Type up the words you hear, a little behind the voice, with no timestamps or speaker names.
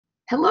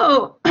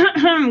Hello,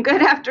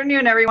 good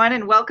afternoon, everyone,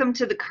 and welcome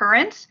to The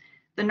Current,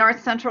 the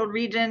North Central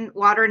Region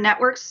Water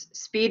Network's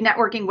Speed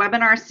Networking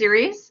webinar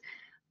series.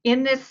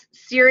 In this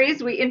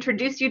series, we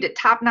introduce you to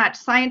top-notch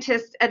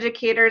scientists,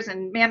 educators,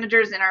 and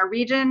managers in our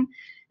region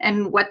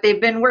and what they've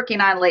been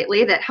working on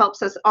lately that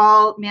helps us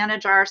all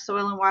manage our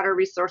soil and water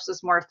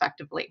resources more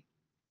effectively.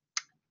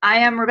 I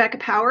am Rebecca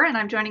Power, and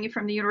I'm joining you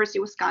from the University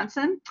of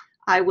Wisconsin.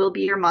 I will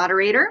be your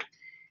moderator.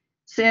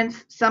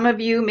 Since some of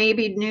you may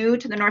be new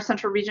to the North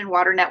Central Region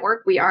Water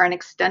Network, we are an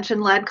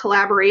extension-led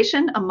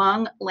collaboration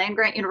among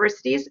land-grant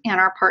universities and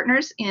our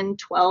partners in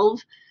 12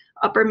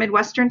 upper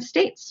Midwestern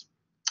states.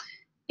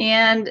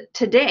 And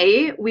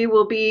today we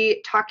will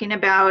be talking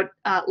about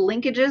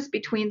linkages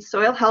between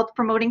soil health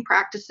promoting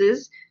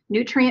practices,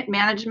 nutrient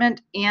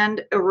management,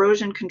 and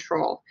erosion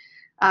control.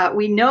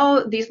 We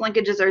know these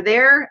linkages are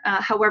there,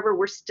 however,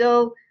 we're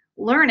still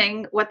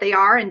learning what they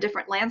are in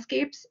different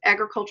landscapes,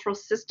 agricultural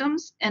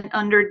systems, and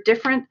under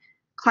different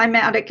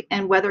climatic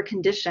and weather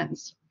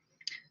conditions.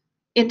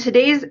 In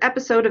today's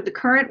episode of The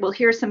Current, we'll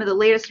hear some of the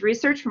latest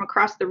research from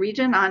across the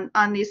region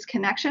on these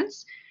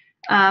connections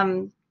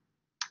and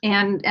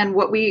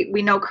what we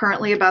know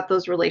currently about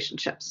those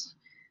relationships.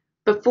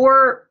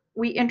 Before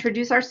we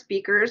introduce our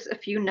speakers, a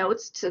few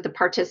notes to the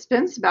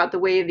participants about the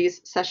way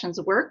these sessions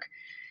work.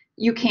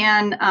 You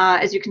can,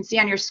 as you can see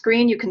on your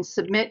screen, you can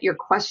submit your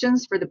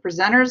questions for the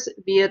presenters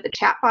via the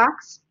chat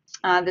box.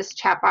 This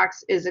chat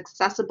box is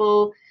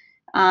accessible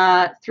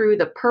through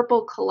the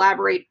purple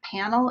Collaborate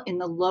panel in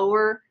the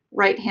lower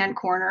right-hand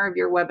corner of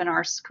your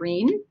webinar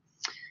screen.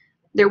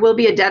 There will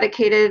be a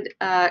dedicated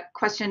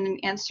question and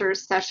answer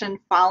session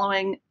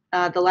following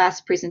the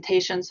last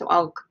presentation, so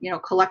I'll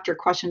collect your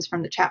questions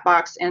from the chat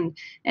box and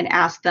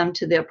ask them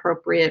to the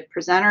appropriate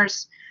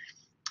presenters.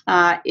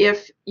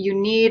 If you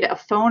need a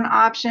phone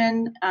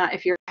option,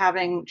 if you're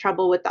having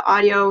trouble with the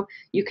audio,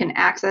 you can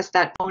access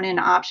that phone-in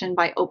option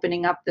by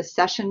opening up the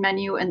session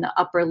menu in the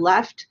upper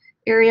left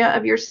area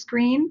of your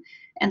screen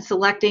and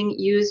selecting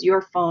Use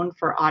Your Phone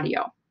for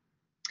Audio.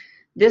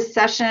 This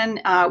session,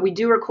 we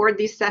do record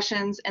these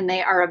sessions and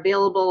they are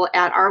available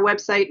at our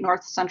website,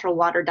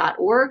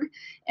 northcentralwater.org,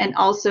 and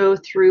also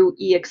through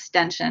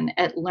eExtension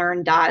at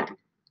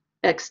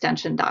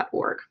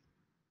learn.extension.org.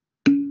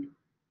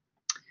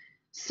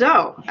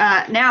 So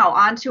now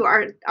on to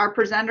our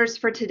presenters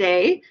for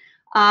today.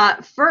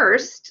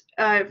 First,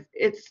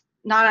 it's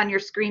not on your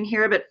screen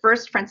here, but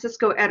first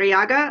Francisco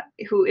Arriaga,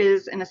 who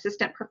is an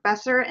assistant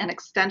professor and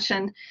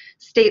extension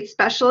state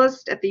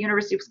specialist at the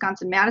University of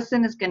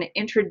Wisconsin-Madison, is going to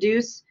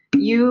introduce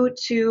you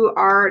to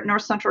our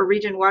North Central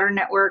Region Water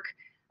Network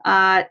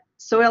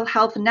Soil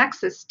Health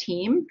Nexus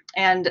team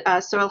and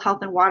Soil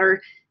Health and Water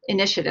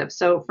Initiative.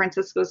 So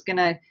Francisco is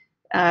going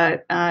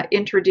to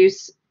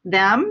introduce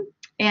them.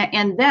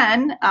 And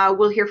then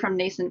we'll hear from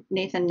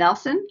Nathan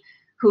Nelson,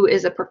 who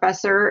is a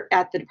professor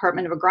at the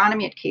Department of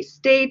Agronomy at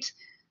K-State,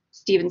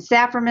 Stephen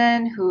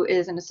Safferman, who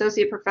is an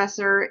associate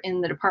professor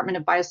in the Department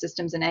of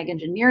Biosystems and Ag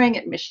Engineering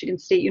at Michigan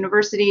State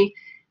University,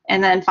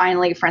 and then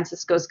finally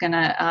Francisco's going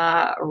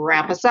to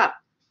wrap us up.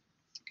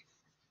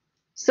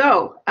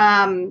 So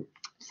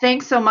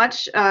thanks so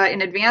much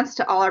in advance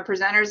to all our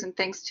presenters, and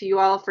thanks to you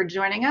all for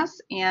joining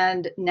us.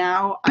 And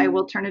now I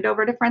will turn it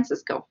over to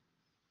Francisco.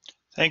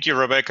 Thank you,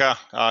 Rebecca.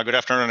 Good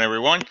afternoon,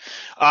 everyone.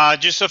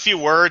 Just a few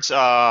words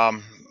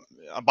about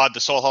the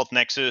Soil Health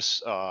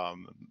Nexus. Part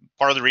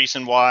of the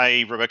reason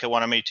why Rebecca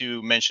wanted me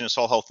to mention the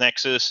Soil Health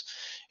Nexus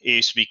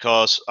is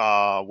because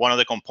one of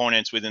the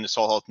components within the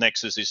Soil Health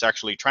Nexus is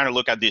actually trying to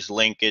look at this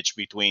linkage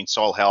between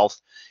soil health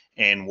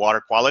and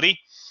water quality.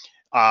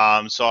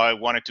 So I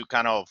wanted to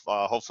kind of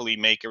hopefully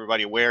make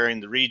everybody aware in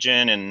the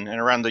region and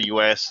around the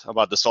U.S.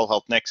 about the Soil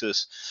Health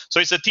Nexus. So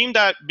it's a team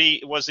that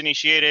was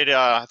initiated,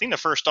 I think the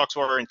first talks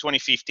were in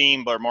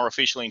 2015, but more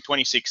officially in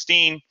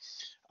 2016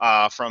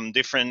 from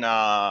different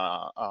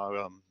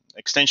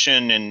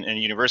extension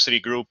and university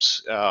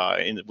groups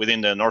within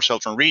the North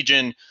Central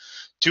region.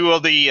 Two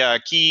of the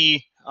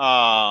key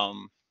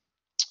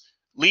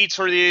leads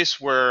for this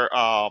were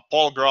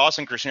Paul Gross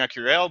and Christina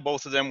Curel,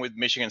 both of them with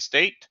Michigan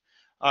State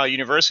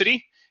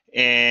University,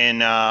 and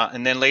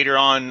then later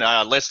on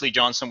Leslie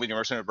Johnson with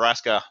University of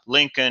Nebraska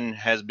Lincoln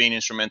has been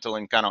instrumental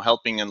in kind of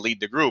helping and lead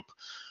the group.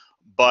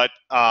 But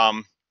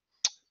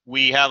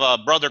we have a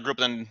broader group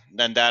than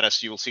that,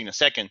 as you will see in a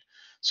second.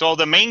 So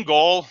the main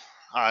goal,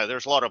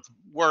 there's a lot of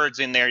words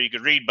in there you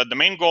could read, but the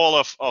main goal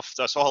of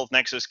the Soil Health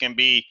Nexus can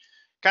be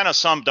kind of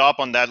summed up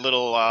on that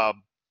little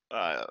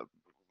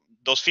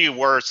those few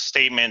words,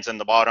 statements in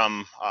the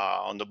bottom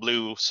on the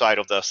blue side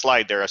of the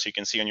slide there, as you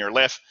can see on your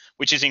left,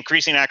 which is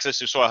increasing access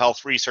to soil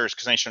health research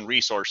extension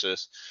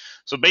resources.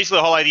 So basically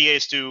the whole idea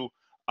is to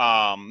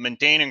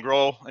maintain and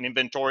grow an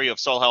inventory of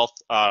soil health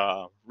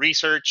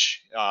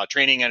research,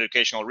 training, and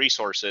educational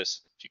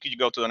resources. If you could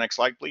go to the next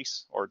slide,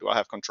 please, or do I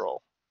have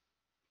control?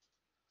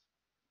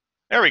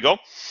 There we go.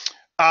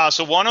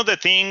 So one of the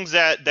things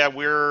that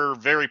we're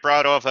very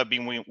proud of,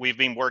 we've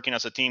been working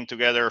as a team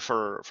together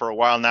for a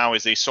while now,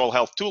 is the Soil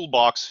Health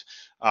Toolbox.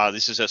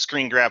 This is a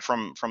screen grab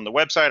from the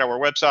website, our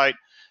website.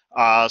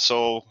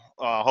 So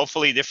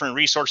hopefully different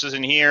resources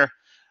in here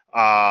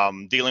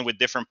dealing with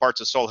different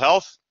parts of soil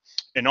health.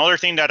 Another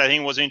thing that I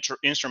think was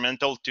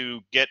instrumental to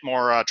get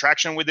more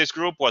traction with this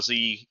group was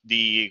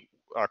the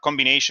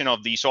combination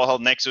of the soil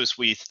health nexus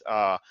with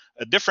a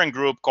different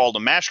group called the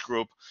MASH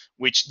group,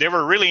 which they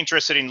were really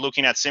interested in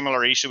looking at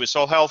similar issues with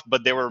soil health,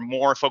 but they were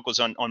more focused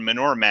on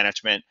manure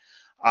management.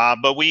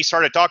 But we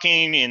started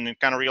talking and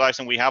kind of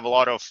realizing we have a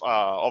lot of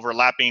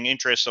overlapping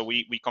interests, so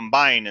we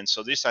combined. And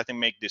so this, I think,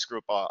 make this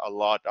group a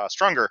lot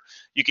stronger.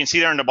 You can see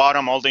there on the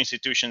bottom all the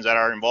institutions that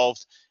are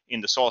involved in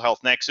the soil health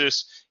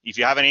nexus. If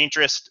you have any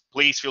interest,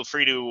 please feel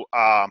free to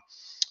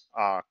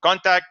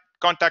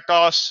contact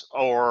us,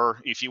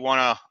 or if you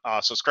want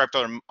to subscribe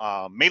to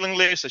our mailing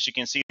list, as you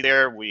can see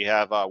there, we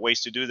have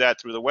ways to do that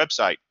through the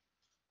website.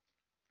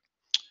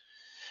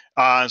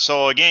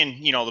 So again,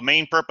 the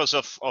main purpose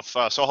of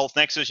Soil Health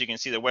Nexus, you can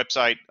see the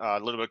website a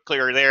little bit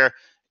clearer there,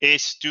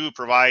 is to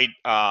provide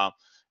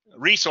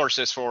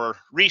resources for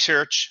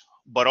research,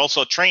 but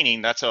also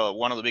training. That's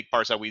one of the big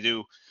parts that we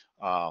do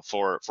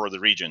for the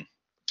region.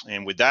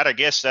 And with that, I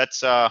guess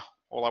that's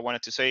all I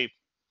wanted to say.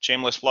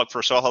 Shameless plug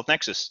for Soil Health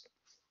Nexus.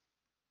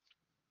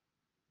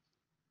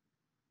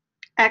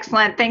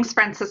 Excellent. Thanks,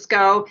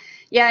 Francisco.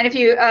 Yeah, and if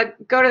you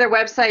go to their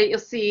website, you'll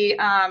see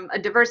a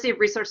diversity of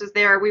resources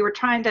there. We were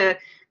trying to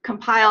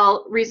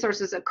compile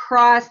resources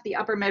across the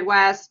upper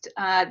Midwest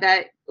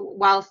that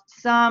while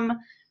some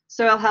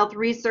soil health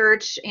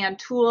research and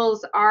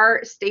tools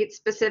are state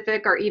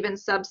specific or even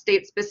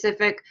sub-state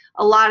specific,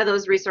 a lot of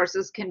those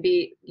resources can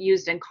be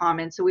used in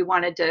common. So we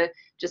wanted to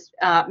just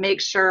make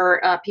sure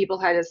people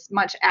had as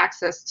much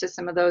access to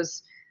some of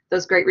those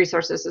great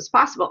resources as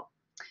possible.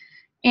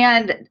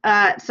 And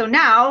so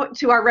now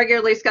to our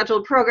regularly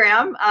scheduled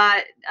program,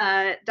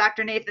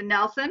 Dr. Nathan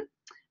Nelson.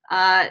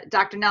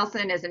 Dr.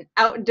 Nelson is an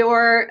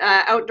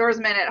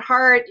outdoorsman at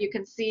heart. You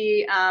can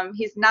see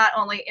he's not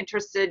only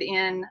interested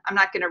in, I'm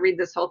not going to read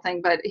this whole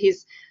thing, but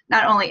he's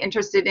not only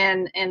interested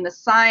in the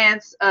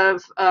science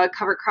of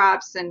cover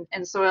crops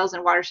and soils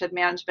and watershed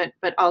management,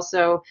 but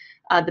also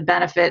the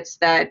benefits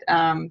that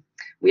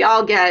we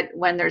all get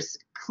when there's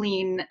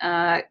clean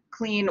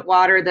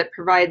water that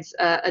provides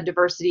a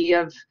diversity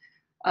of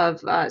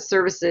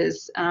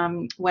services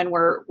when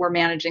we're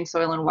managing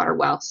soil and water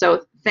well.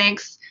 So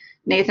thanks,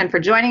 Nathan, for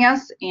joining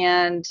us,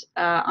 and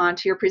on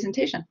to your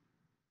presentation.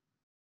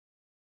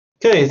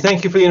 Okay,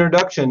 thank you for the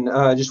introduction.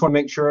 I just want to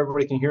make sure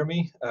everybody can hear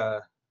me.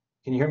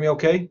 Can you hear me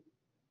okay?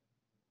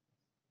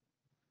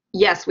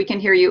 Yes, we can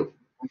hear you.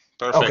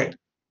 Perfect. Okay,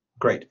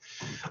 great.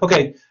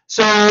 Okay,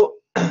 so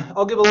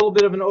I'll give a little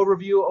bit of an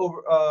overview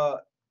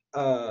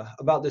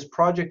about this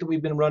project that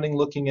we've been running,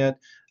 looking at,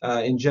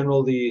 in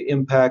general, the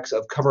impacts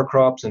of cover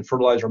crops and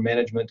fertilizer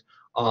management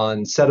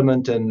on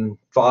sediment and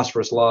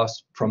phosphorus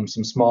loss from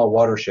some small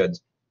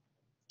watersheds.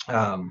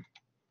 I'm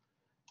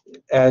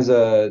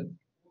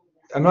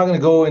not going to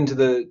go into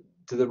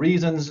the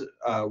reasons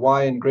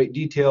why in great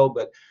detail,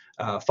 but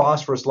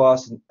phosphorus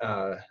loss,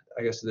 I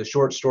guess the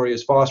short story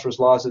is phosphorus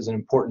loss is an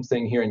important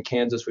thing here in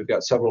Kansas. We've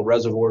got several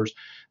reservoirs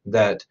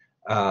that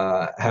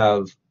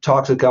have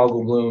toxic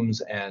algal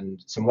blooms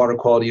and some water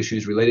quality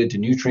issues related to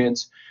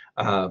nutrients.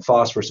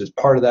 Phosphorus is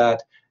part of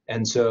that,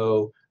 and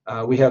so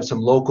we have some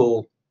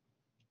local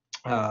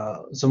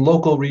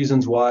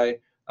reasons why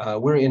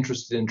we're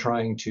interested in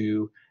trying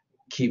to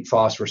keep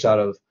phosphorus out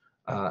of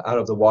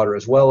the water,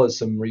 as well as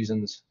some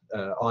reasons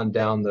on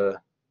down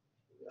the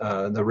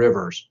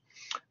rivers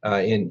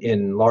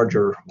in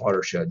larger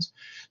watersheds.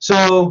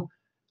 So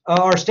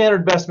our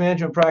standard best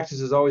management practice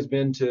has always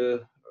been to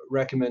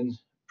recommend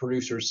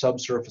producers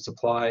subsurface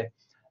apply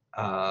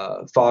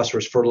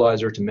phosphorus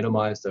fertilizer to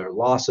minimize their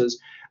losses.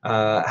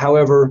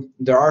 However,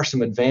 there are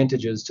some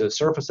advantages to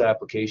surface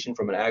application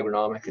from an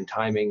agronomic and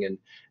timing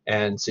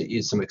and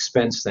some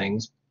expense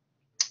things.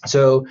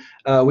 So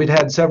we'd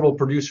had several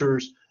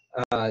producers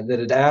that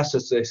had asked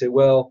us, they say,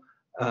 well,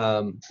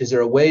 is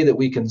there a way that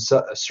we can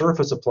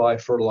surface apply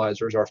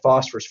fertilizers, our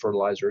phosphorus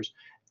fertilizers,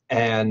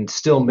 and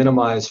still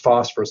minimize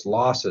phosphorus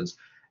losses?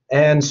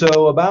 And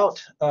so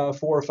about 4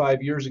 or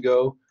 5 years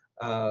ago,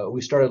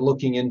 we started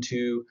looking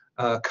into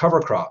cover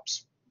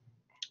crops.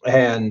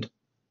 And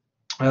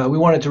we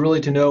wanted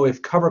to know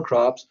if cover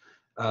crops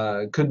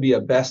could be a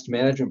best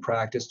management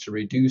practice to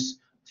reduce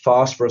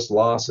phosphorus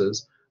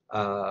losses,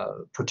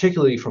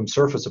 particularly from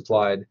surface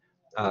applied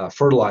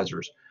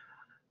fertilizers.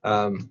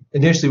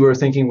 Initially, we were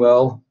thinking,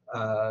 well,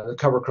 the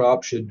cover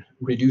crop should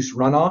reduce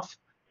runoff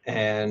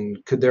and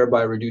could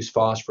thereby reduce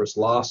phosphorus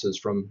losses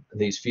from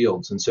these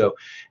fields. And so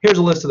here's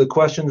a list of the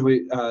questions.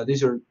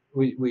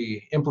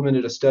 We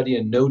implemented a study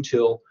in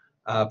no-till.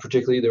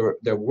 Particularly,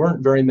 there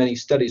weren't very many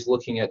studies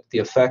looking at the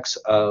effects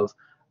of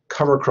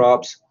cover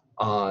crops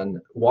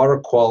on water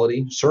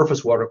quality,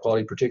 surface water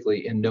quality,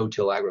 particularly in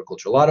no-till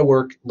agriculture. A lot of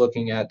work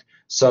looking at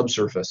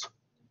subsurface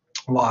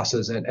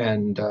losses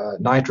and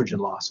nitrogen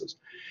losses.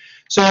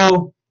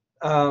 So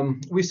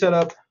we set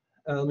up,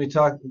 let me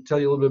tell you a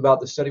little bit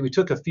about the study. We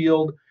took a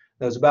field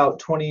that was about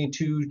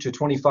 22 to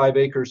 25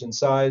 acres in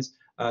size.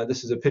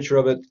 This is a picture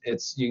of it.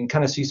 You can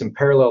kind of see some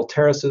parallel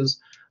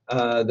terraces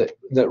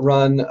that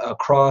run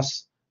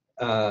across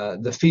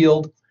the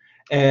field.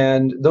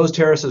 And those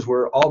terraces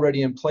were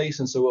already in place.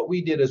 And so what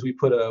we did is we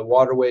put a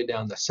waterway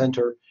down the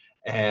center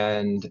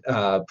and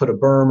put a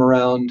berm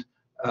around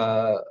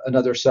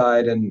another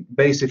side, and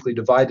basically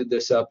divided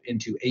this up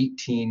into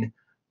 18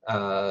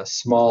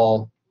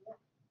 small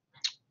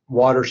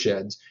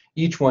watersheds,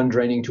 each one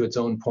draining to its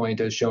own point,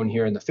 as shown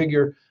here in the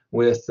figure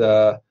with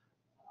the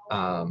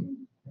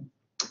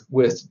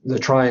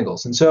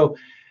triangles. And so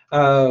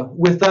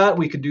with that,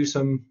 we could do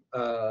some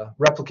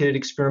replicated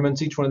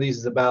experiments. Each one of these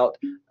is about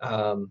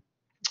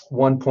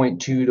 1.2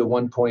 to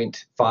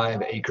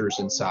 1.5 acres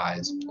in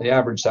size. The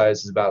average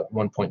size is about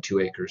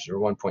 1.2 acres or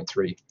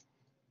 1.3.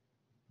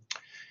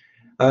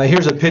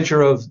 Here's a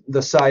picture of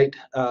the site,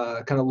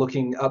 kind of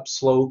looking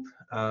upslope.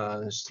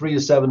 It's 3 to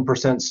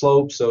 7%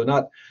 slope, so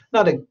not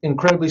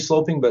incredibly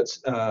sloping, but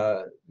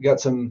got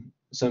some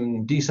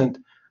decent,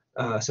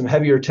 some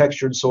heavier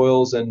textured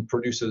soils, and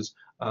produces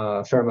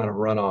a fair amount of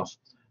runoff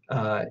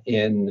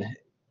in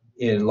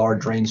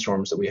large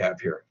rainstorms that we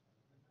have here.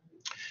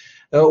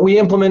 We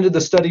implemented the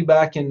study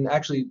back in,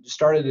 actually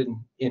started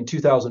in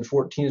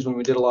 2014 is when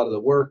we did a lot of the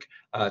work.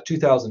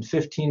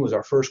 2015 was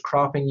our first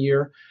cropping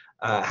year.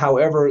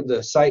 However,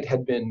 the site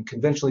had been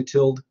conventionally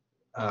tilled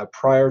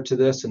prior to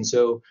this, and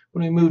so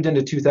when we moved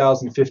into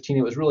 2015,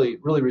 it was really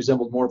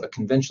resembled more of a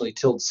conventionally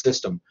tilled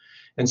system.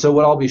 And so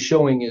what I'll be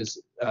showing is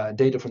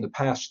data from the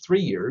past 3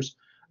 years,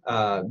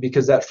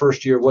 because that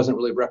first year wasn't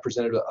really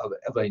representative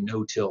of a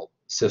no-till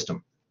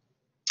system.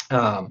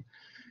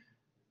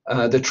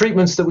 The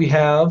treatments that we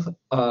have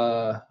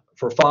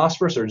for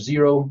phosphorus are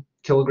 0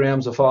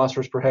 kilograms of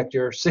phosphorus per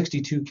hectare,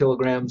 62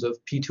 kilograms of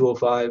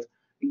P2O5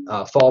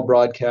 fall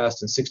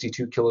broadcast, and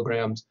 62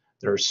 kilograms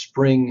that are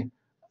spring,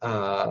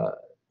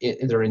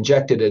 they're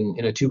injected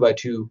in a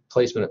 2x2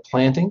 placement at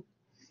planting.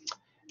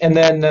 And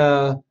then,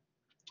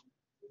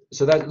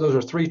 so those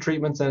are 3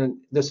 treatments, and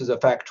this is a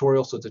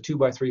factorial, so it's a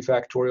 2x3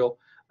 factorial.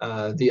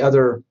 The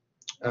other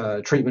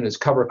treatment is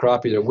cover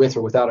crop, either with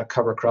or without a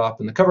cover crop,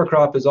 and the cover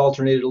crop is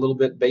alternated a little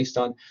bit based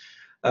on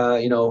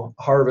you know,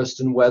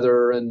 harvest and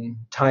weather and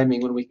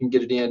timing when we can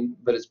get it in,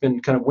 but it's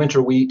been kind of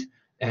winter wheat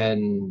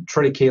and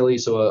triticale,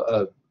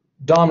 so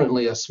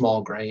dominantly a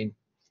small grain,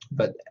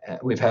 but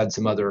we've had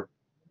some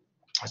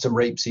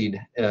rapeseed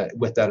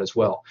with that as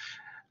well.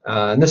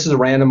 And this is a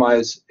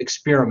randomized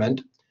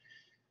experiment,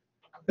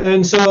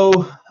 and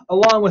so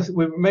along with,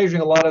 we're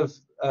measuring a lot of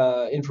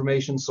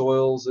information,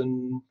 soils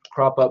and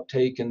crop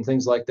uptake and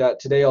things like that.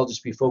 Today I'll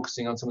just be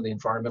focusing on some of the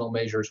environmental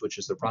measures, which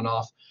is the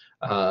runoff.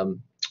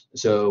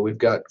 So we've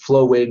got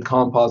flow-weighted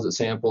composite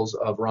samples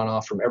of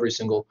runoff from every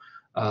single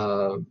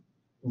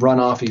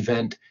runoff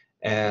event,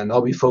 and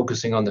I'll be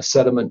focusing on the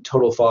sediment,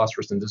 total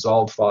phosphorus, and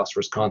dissolved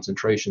phosphorus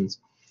concentrations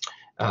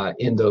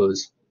in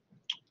those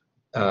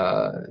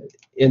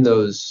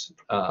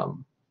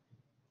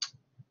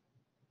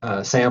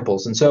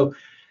samples. And so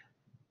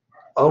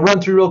I'll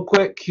run through real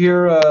quick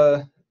here,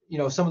 you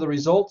know, some of the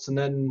results, and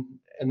then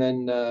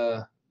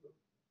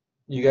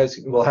you guys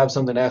will have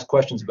something to ask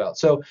questions about.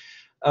 So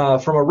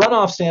from a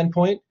runoff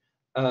standpoint,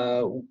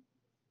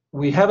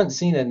 we haven't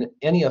seen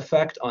any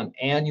effect on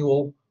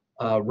annual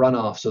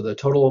runoff. So the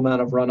total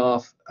amount of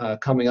runoff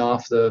coming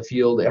off the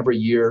field every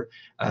year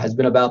has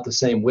been about the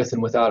same with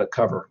and without a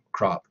cover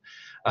crop.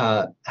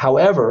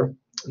 However,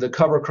 the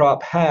cover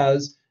crop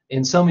has,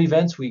 in some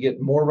events we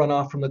get more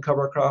runoff from the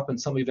cover crop, in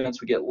some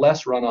events we get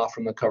less runoff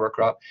from the cover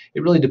crop.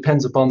 It really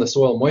depends upon the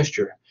soil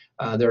moisture.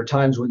 There are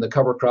times when the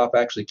cover crop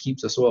actually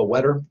keeps the soil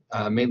wetter,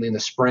 mainly in the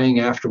spring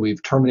after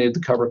we've terminated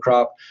the cover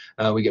crop.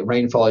 We get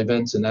rainfall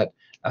events, and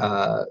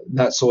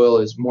that soil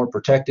is more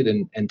protected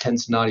and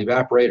tends to not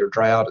evaporate or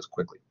dry out as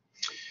quickly.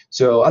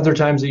 So other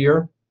times of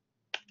year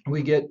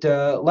we get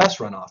less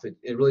runoff.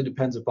 It really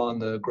depends upon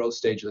the growth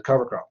stage of the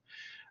cover crop.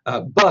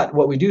 But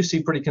what we do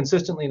see pretty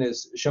consistently, and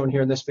is shown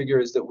here in this figure,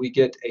 is that we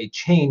get a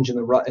change in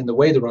the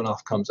way the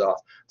runoff comes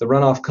off. The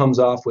runoff comes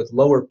off with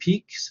lower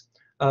peaks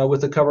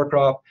with the cover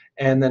crop,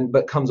 and then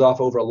but comes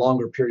off over a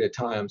longer period of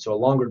time, so a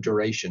longer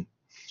duration.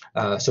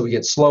 So we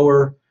get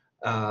slower,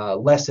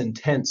 less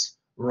intense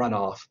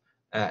runoff,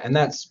 and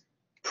that's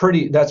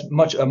a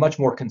much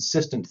more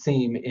consistent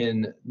theme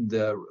in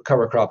the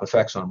cover crop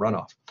effects on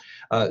runoff.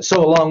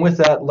 So along with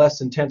that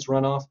less intense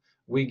runoff,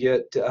 we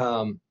get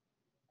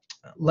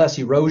less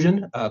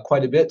erosion,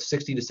 quite a bit,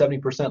 60 to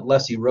 70%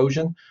 less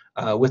erosion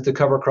with the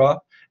cover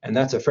crop, and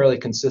that's a fairly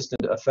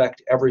consistent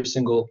effect every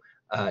single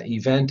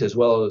event, as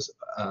well as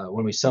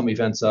when we sum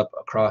events up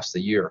across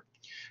the year.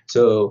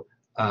 So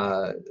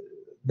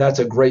that's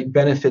a great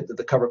benefit that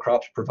the cover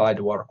crops provide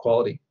to water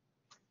quality.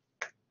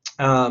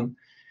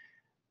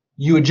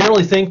 You would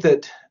generally think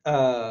that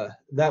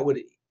that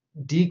would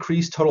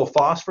decrease total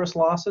phosphorus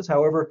losses.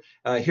 However,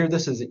 here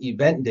this is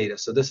event data,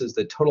 so this is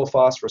the total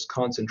phosphorus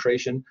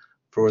concentration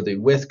for the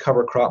with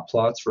cover crop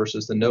plots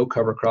versus the no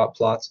cover crop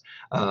plots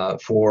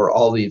for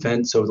all the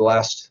events over the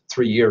last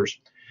 3 years.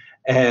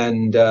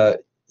 And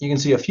you can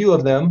see a few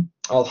of them.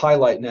 I'll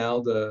highlight now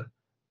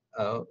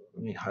let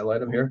me highlight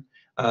them here.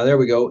 There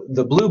we go.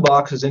 The blue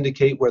boxes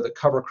indicate where the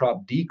cover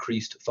crop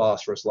decreased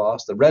phosphorus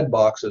loss. The red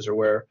boxes are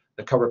where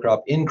the cover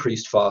crop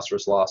increased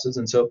phosphorus losses.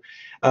 And so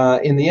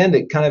in the end,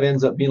 it kind of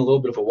ends up being a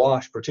little bit of a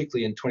wash,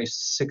 particularly in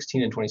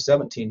 2016 and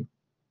 2017,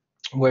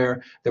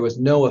 where there was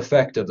no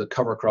effect of the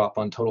cover crop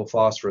on total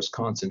phosphorus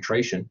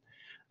concentration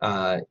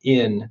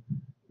in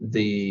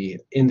the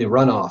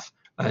runoff.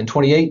 In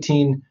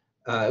 2018,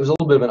 it was a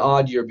little bit of an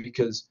odd year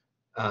because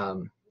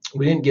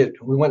we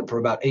went for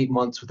about 8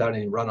 months without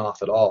any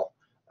runoff at all.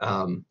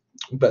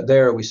 But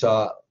there we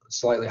saw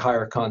slightly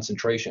higher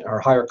concentration or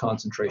higher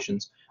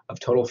concentrations of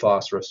total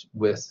phosphorus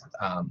with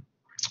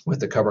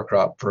the cover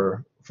crop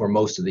for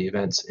most of the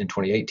events in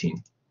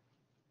 2018.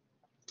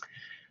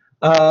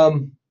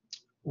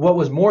 What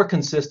was more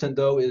consistent,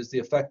 though, is the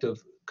effect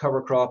of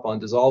cover crop on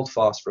dissolved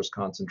phosphorus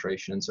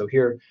concentration. And so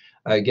here,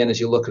 again, as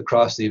you look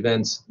across the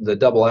events, the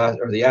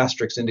the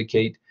asterisks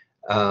indicate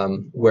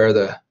where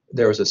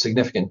there was a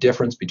significant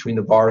difference between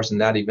the bars in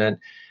that event.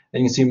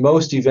 And you can see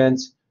most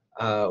events,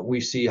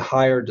 we see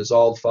higher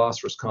dissolved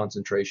phosphorus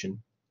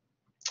concentration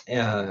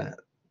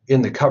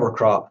in the cover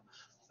crop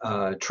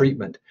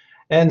treatment.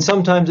 And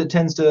sometimes it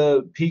tends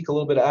to peak a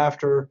little bit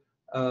after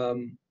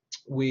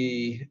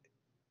we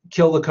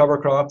kill the cover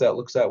crop. That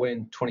looks that way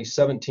in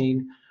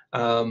 2017.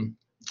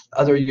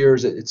 Other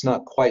years it's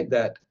not quite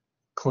that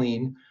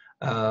clean,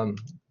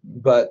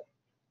 but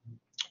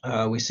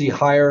we see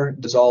higher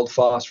dissolved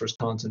phosphorus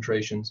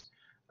concentrations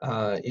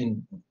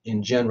in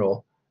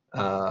general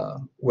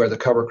where the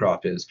cover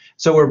crop is.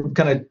 So we're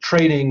kind of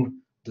trading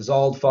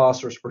dissolved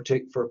phosphorus for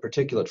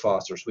particulate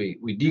phosphorus.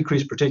 We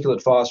decrease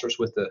particulate phosphorus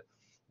with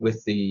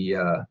the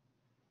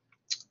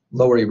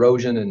lower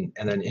erosion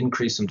and then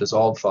increase some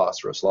dissolved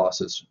phosphorus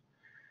losses.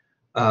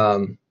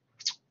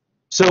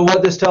 So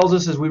what this tells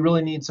us is we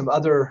really need some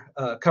other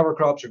cover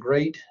crops are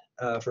great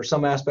for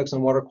some aspects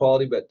on water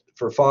quality, but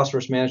for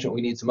phosphorus management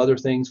we need some other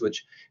things,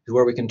 which is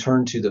where we can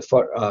turn to the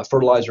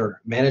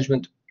fertilizer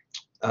management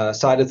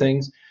side of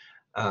things.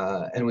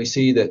 And we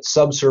see that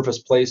subsurface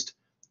placed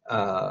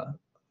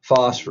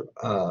phosphorus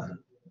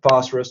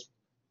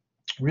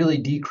really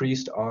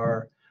decreased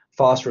our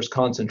phosphorus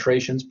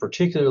concentrations,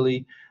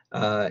 particularly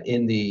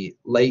in the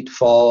late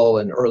fall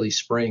and early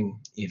spring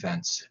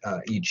events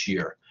each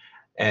year.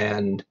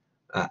 And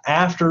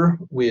after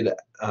we had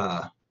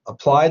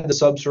applied the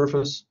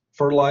subsurface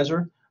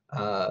fertilizer,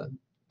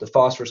 the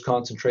phosphorus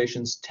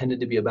concentrations tended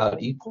to be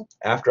about equal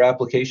after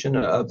application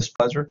of the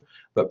fertilizer,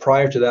 but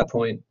prior to that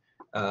point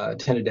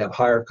tended to have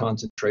higher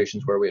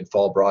concentrations where we had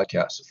fall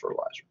broadcasts of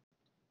fertilizer.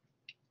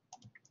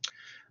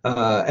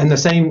 And the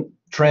same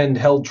trend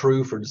held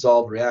true for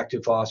dissolved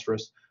reactive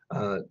phosphorus,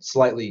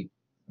 slightly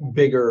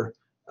bigger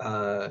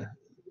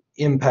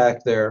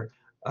impact there.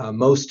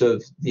 Most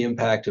of the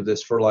impact of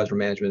this fertilizer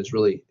management is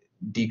really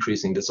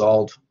decreasing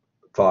dissolved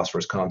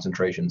phosphorus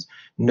concentrations,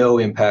 no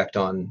impact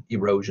on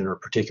erosion or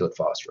particulate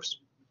phosphorus.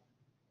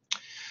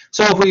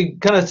 So if we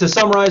kind of, to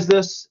summarize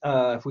this,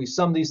 if we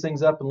sum these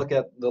things up and look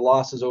at the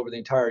losses over the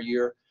entire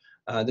year,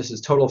 this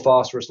is total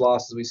phosphorus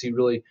losses. We see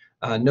really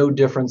no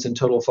difference in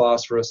total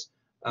phosphorus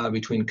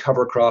between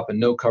cover crop and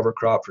no cover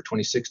crop for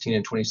 2016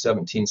 and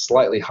 2017,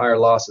 slightly higher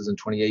losses in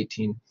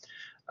 2018.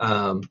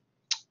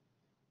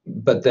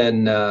 But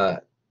then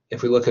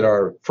if we look at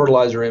our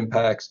fertilizer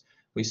impacts,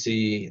 we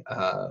see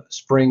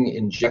spring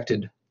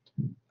injected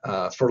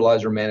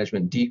fertilizer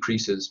management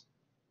decreases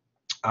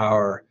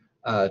our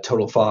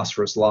total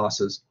phosphorus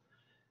losses,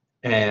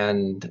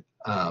 and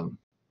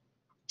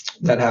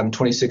that happened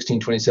 2016,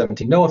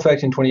 2017. No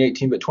effect in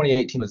 2018, but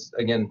 2018 was,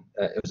 again,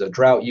 it was a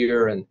drought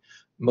year, and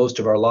most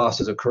of our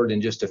losses occurred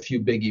in just a few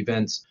big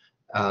events.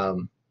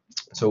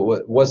 So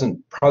it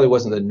probably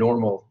wasn't the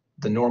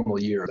normal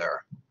year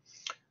there.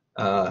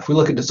 If we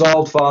look at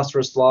dissolved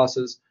phosphorus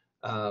losses,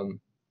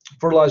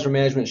 fertilizer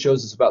management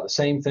shows us about the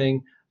same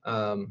thing,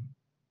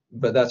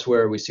 but that's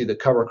where we see the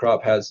cover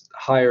crop has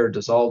higher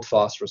dissolved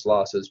phosphorus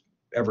losses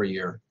every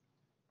year.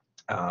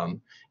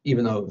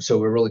 Even though, so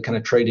we're really kind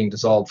of trading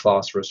dissolved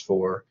phosphorus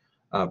for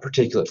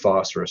particulate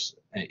phosphorus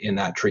in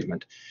that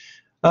treatment.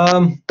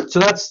 So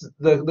that's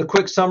the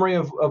quick summary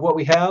of what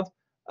we have.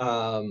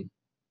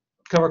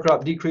 Cover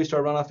crop decreased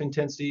our runoff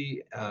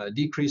intensity,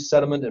 decreased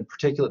sediment and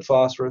particulate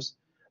phosphorus.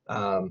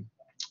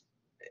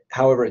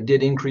 However, it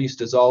did increase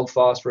dissolved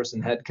phosphorus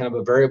and had kind of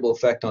a variable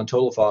effect on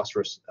total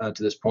phosphorus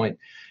to this point.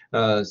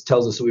 It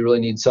tells us that we really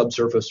need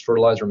subsurface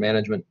fertilizer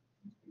management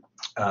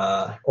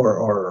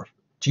or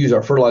to use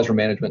our fertilizer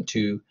management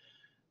to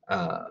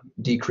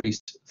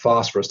decrease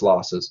phosphorus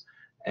losses,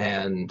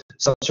 and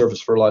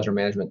subsurface fertilizer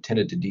management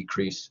tended to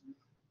decrease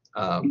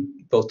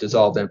both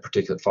dissolved and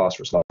particulate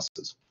phosphorus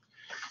losses.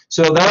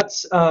 So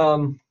that's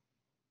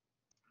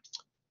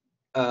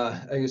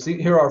you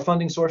see here are our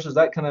funding sources.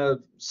 That kind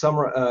of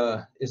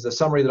is the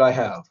summary that I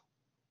have.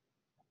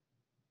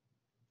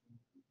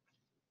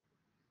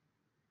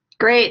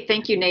 Great,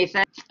 thank you,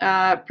 Nathan.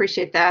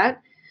 Appreciate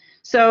that.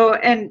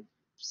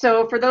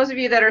 So for those of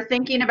you that are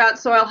thinking about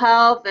soil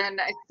health,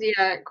 and I see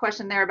a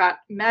question there about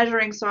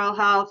measuring soil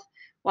health,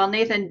 while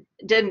Nathan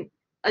didn't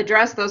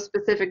address those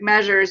specific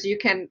measures,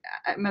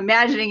 I'm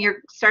imagining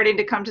you're starting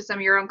to come to some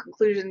of your own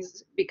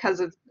conclusions because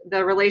of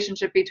the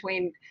relationship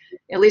between,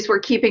 at least we're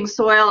keeping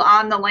soil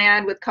on the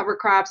land with cover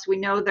crops. We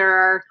know there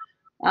are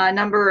a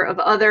number of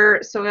other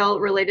soil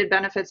related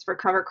benefits for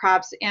cover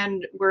crops,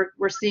 and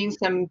we're seeing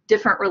some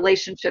different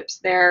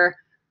relationships there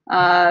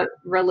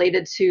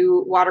related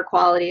to water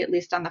quality, at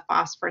least on the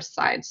phosphorus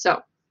side.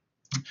 So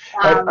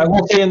I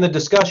will say in the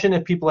discussion,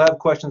 if people have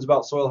questions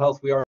about soil health,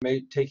 we are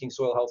taking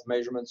soil health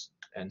measurements,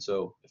 and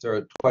so if there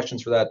are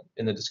questions for that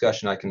in the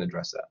discussion, I can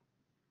address that.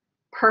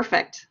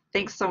 Perfect.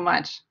 Thanks so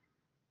much.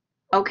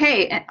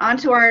 Okay, and on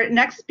to our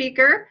next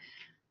speaker,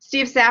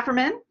 Steve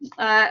Safferman,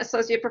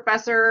 Associate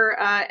Professor,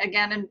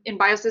 again, in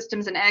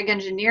Biosystems and Ag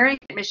Engineering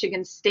at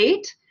Michigan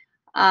State.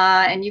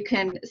 And you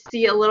can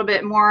see a little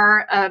bit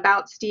more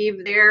about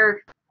Steve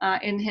there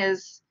in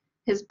his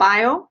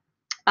bio.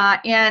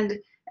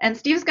 And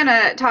Steve's going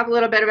to talk a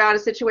little bit about a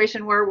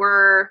situation where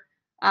we're,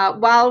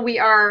 while we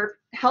are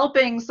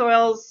helping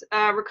soils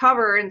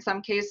recover in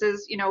some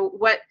cases, you know,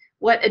 what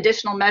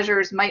additional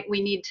measures might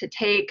we need to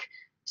take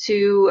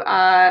to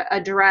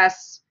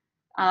address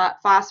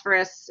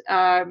phosphorus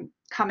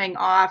coming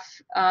off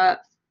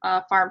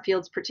farm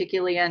fields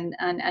particularly and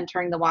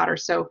entering the water.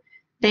 So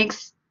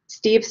thanks,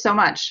 Steve, so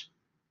much.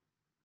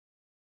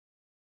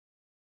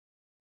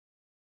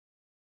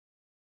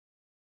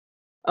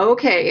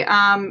 Okay,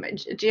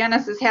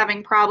 Janice is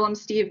having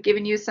problems, Steve,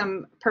 giving you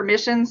some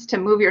permissions to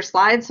move your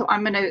slides, so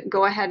I'm going to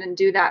go ahead and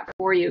do that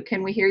for you.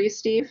 Can we hear you,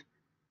 Steve?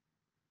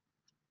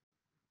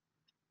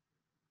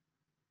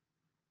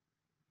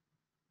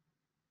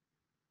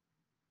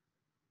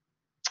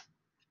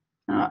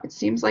 It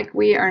seems like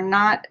we are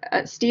not.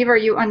 Steve, are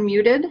you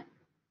unmuted?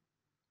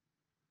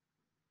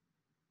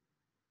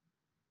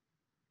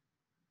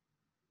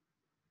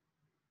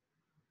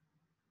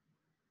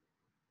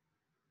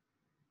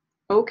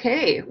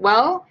 Okay,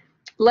 well,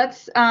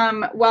 let's,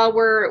 while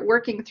we're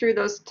working through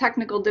those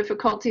technical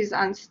difficulties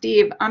on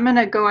Steve, I'm going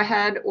to go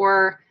ahead,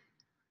 or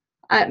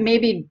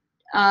maybe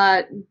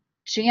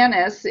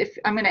Janice, if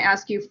I'm going to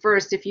ask you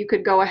first, if you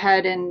could go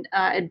ahead and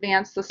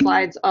advance the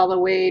slides all the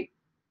way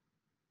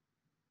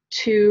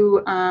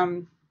to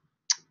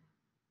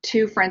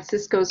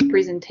Francisco's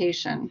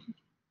presentation.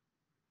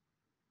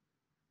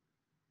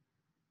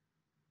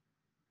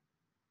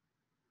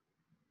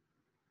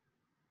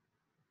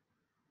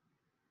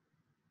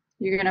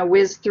 You're going to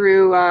whiz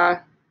through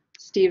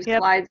Steve's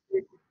slides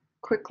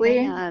quickly.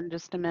 Hang on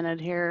just a minute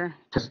here.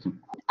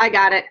 I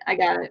got it. I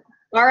got it.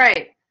 All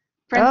right.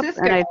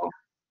 Francisco. Oh,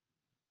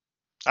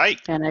 Hi.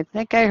 And I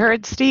think I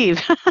heard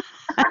Steve.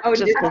 Oh,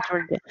 just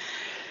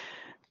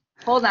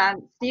hold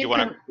on. Steve,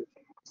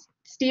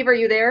 Steve, are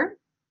you there?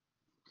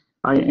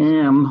 I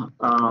am.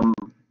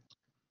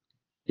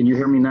 Can you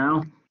hear me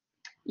now?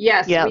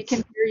 Yes, we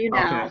can hear you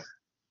now.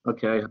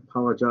 Okay, I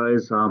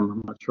apologize.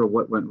 I'm not sure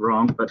what went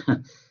wrong, but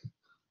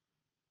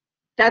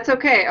that's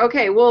okay.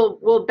 Okay,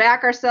 we'll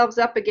back ourselves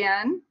up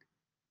again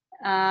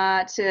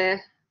to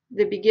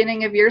the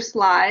beginning of your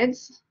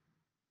slides.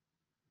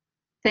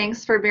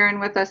 Thanks for bearing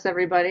with us,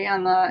 everybody.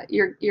 On the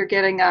you're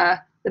getting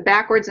the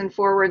backwards and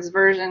forwards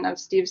version of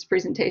Steve's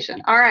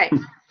presentation. All right,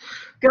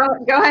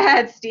 go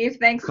ahead, Steve.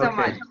 Thanks so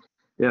much.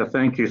 Yeah,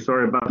 thank you.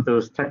 Sorry about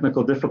those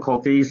technical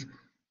difficulties,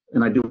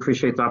 and I do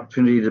appreciate the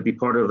opportunity to be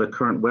part of the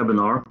current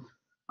webinar.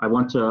 I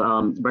want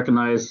to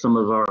recognize some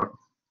of our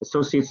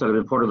associates that have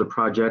been part of the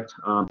project.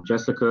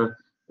 Jessica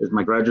is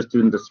my graduate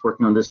student that's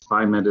working on this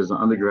assignment as an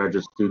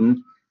undergraduate student.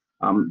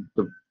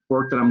 The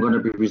work that I'm going to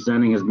be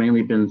presenting has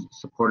mainly been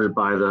supported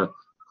by the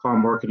Car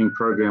Marketing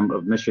Program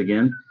of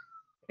Michigan,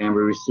 and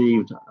we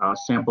received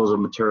samples of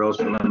materials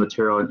from that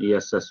material in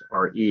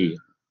ESSRE.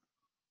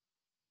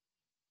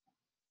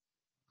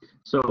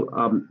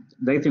 So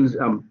Nathan's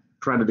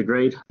provided a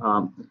great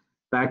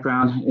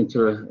background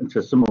into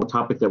a similar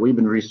topic that we've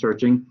been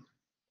researching,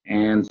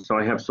 and so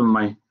I have some of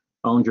my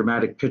own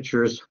dramatic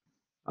pictures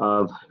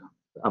of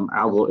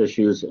algal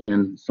issues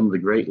in some of the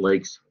Great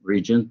Lakes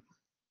region.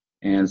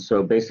 And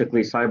so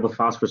basically soluble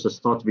phosphorus is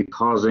thought to be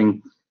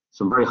causing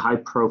some very high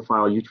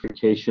profile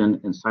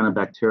eutrophication and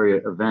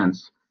cyanobacteria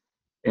events.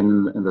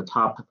 In the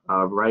top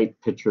right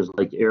picture is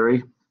Lake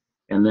Erie,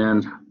 and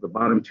then the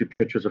bottom two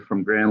pictures are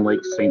from Grand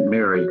Lake St.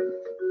 Mary.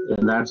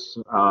 And that's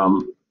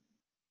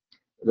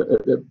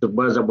it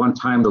was at one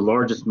time the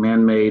largest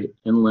man-made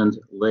inland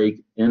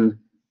lake in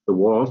the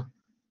world.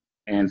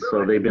 And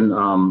so they've been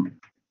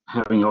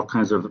having all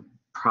kinds of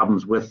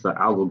problems with the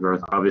algal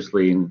growth,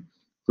 obviously,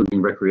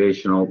 including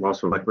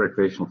loss of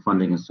recreational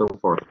funding and so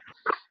forth.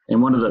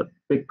 And one of the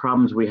big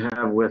problems we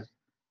have with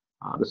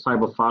the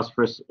soluble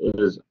phosphorus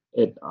is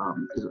it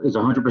is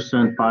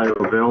 100%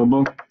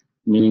 bioavailable,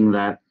 meaning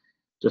that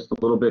just a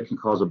little bit can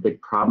cause a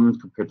big problem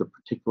compared to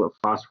particulate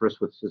phosphorus,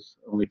 which is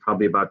only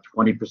probably about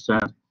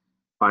 20%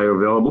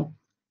 bioavailable.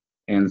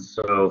 And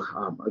so,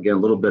 again, a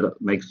little bit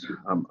makes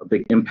a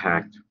big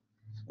impact.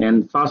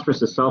 And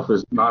phosphorus itself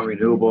is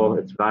non-renewable.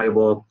 It's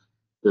valuable.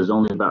 There's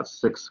only about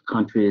 6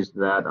 countries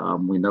that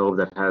we know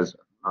that has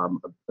a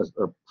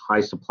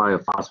high supply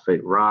of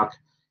phosphate rock.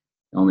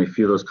 Only a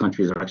few of those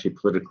countries are actually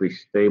politically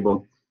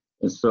stable.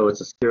 And so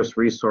it's a scarce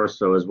resource.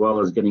 So as well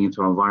as getting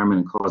into our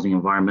environment and causing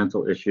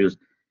environmental issues,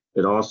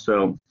 it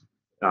also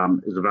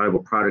is a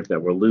valuable product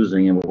that we're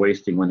losing and we're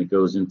wasting when it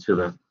goes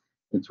into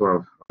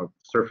our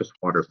surface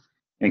water.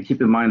 And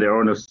keep in mind, there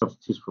are no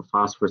substitutes for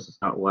phosphorus.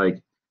 It's not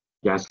like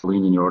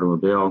gasoline in your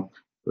automobile,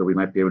 where we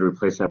might be able to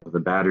replace that with a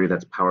battery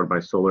that's powered by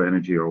solar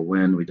energy or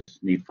wind. We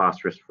just need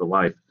phosphorus for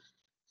life.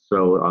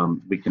 So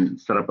we can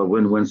set up a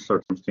win-win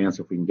circumstance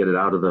if we can get it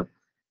out of the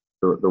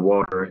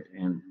water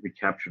and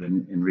recapture it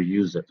and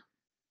reuse it.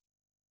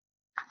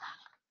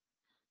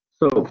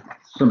 So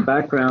some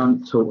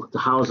background to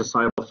how is the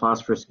soluble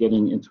phosphorus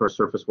getting into our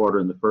surface water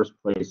in the first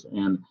place.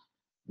 And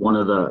one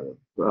of the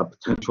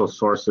potential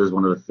sources,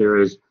 one of the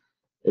theories,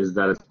 is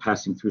that it's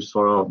passing through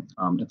soil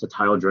into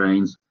tile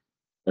drains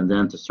and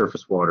then to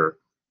surface water.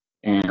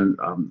 And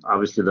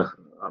obviously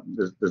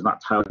there's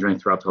not tile drain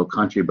throughout the whole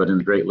country, but in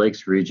the Great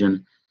Lakes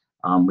region,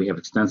 we have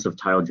extensive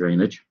tile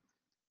drainage.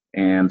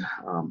 And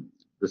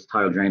this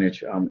tile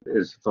drainage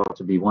is thought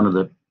to be one of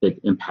the big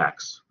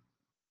impacts.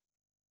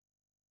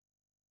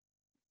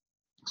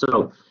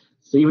 So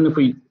even if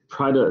we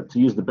try to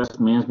use the best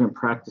management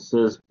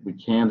practices we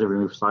can to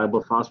remove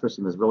soluble phosphorus,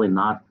 and there's really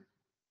not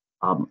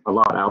a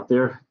lot out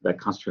there that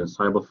concentrates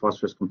soluble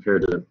phosphorus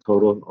compared to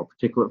total or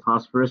particulate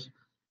phosphorus,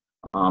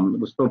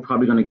 we're still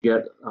probably going to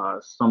get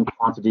some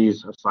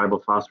quantities of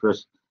soluble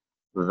phosphorus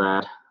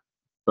that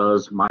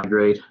does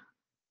migrate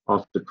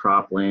off the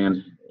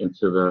cropland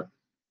into the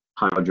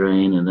tile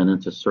drain and then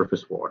into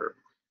surface water.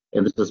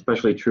 And this is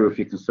especially true if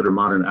you consider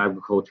modern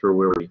agriculture,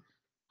 where we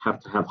have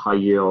to have high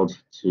yield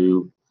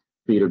to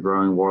feed a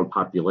growing world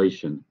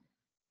population.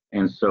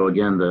 And so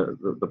again,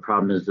 the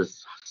problem is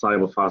this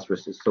soluble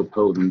phosphorus is so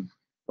potent,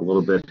 a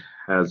little bit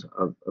has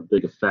a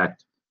big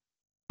effect.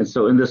 And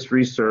so in this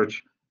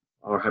research,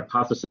 our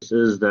hypothesis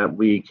is that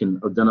we can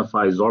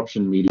identify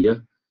absorption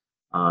media.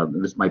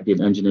 This might be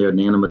an engineered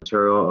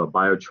nanomaterial, a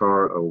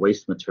biochar, or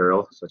waste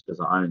material, such as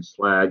iron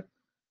slag,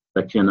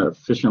 that can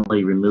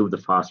efficiently remove the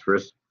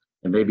phosphorus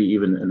and maybe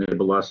even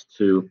enable us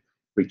to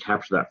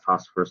recapture that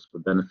phosphorus for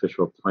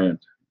beneficial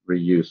plant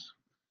reuse.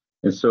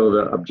 And so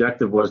the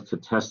objective was to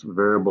test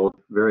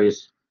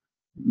various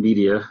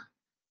media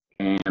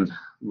and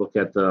look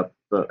at the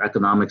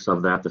economics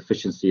of that, the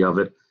efficiency of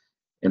it,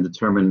 and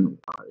determine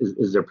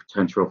is there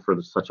potential for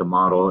such a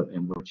model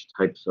and which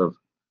types of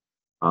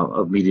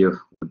media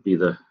would be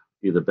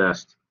the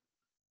best.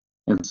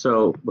 And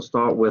so we'll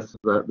start with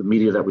the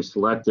media that we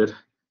selected.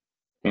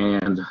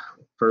 And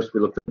first we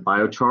looked at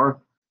biochar,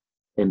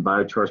 and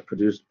biochar is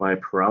produced by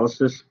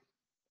pyrolysis.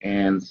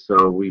 And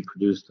so we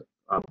produced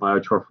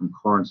biochar from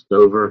corn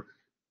stover,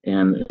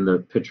 and in the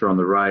picture on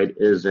the right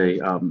is a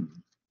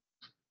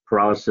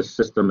pyrolysis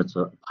system. It's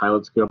a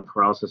pilot scale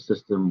pyrolysis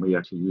system. We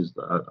actually used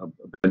a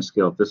bench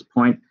scale at this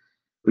point.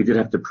 We did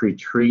have to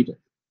pre-treat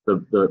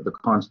the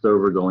corn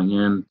stover going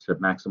in to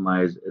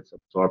maximize its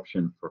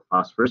absorption for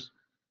phosphorus.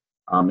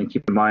 And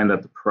keep in mind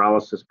that the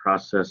pyrolysis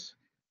process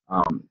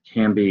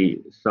can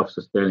be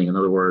self-sustaining. In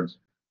other words,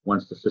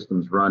 once the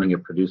system's running,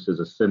 it produces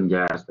a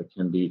syngas that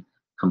can be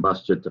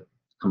combusted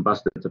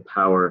to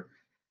power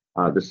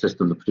the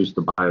system to produce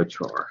the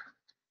biochar.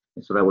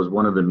 And so that was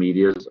one of the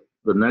medias.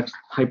 The next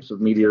types of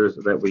medias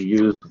that we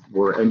used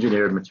were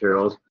engineered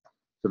materials.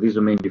 So these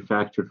are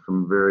manufactured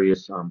from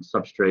various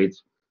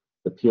substrates.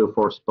 The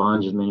PO4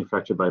 sponge is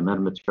manufactured by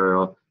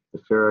Metamaterial. The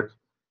ferric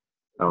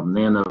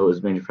nano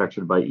is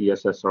manufactured by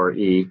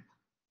ESSRE.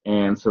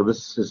 And so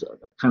this is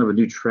kind of a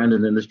new trend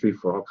in the industry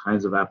for all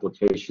kinds of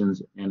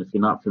applications. And if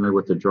you're not familiar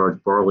with the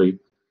George Barley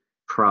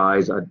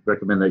Prize, I'd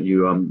recommend that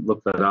you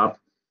look that up.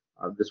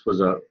 This was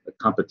a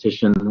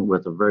competition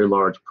with a very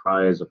large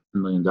prize of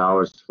 $10 million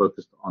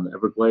focused on the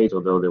Everglades,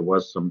 although there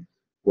was some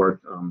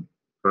work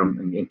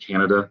in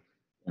Canada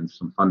and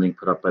some funding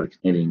put up by the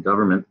Canadian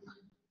government.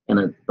 And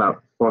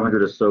about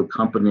 400 or so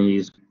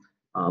companies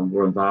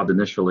were involved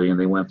initially, and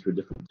they went through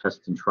different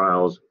tests and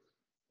trials.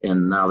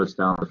 And now it's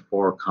down to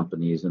 4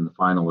 companies in the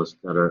finalists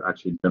that are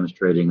actually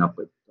demonstrating up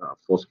with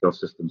full-scale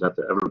systems at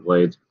the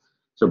Everglades.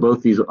 So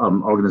both these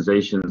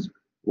organizations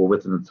were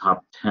within the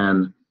top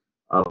 10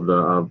 of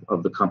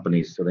the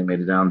companies. So they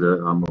made it down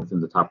to within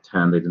the top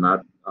 10. They did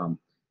not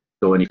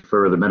go any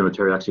further.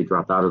 Metamaterial actually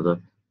dropped out of the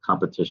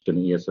competition.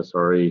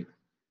 ESSRE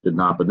did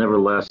not. But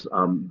nevertheless,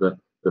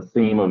 the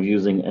theme of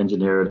using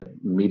engineered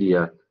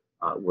media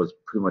was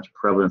pretty much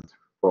prevalent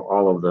for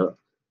all of the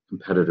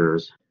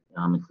competitors,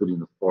 including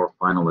the 4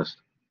 finalists.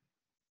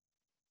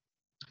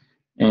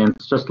 And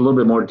it's just a little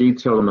bit more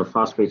detail on the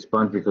phosphate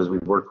sponge because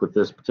we've worked with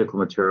this particular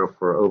material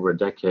for over a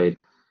decade.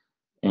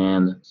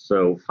 And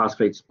so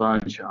phosphate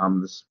sponge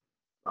has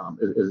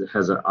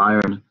an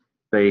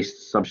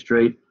iron-based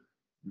substrate,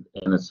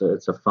 and it's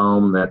a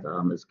foam that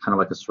is kind of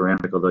like a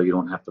ceramic, although you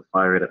don't have to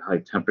fire it at high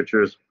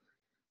temperatures.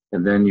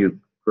 And then you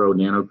grow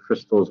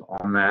nanocrystals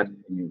on that,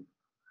 and you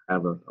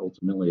have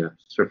ultimately a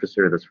surface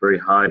area that's very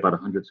high, about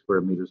 100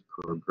 square meters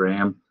per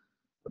gram.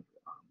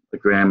 The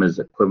gram is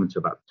equivalent to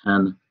about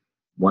 10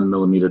 1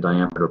 millimeter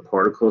diameter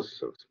particles,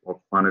 so it's a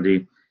small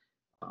quantity.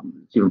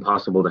 It's even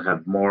possible to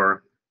have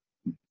more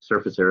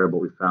surface area, but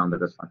we found that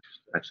that's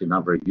actually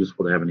not very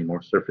useful to have any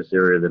more surface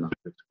area than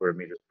 100 square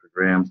meters per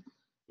gram.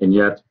 And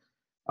yet,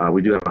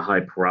 we do have a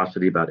high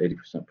porosity, about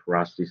 80%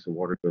 porosity, so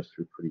water goes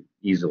through pretty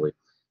easily.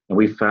 And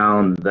we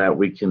found that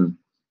we can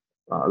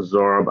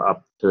absorb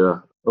up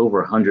to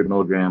over 100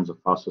 milligrams of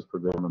phosphorus per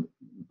gram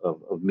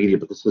of media,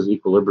 but this is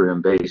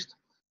equilibrium based,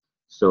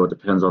 so it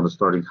depends on the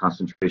starting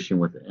concentration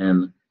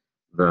within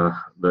the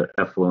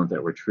effluent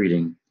that we're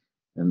treating,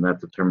 and that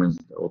determines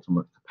the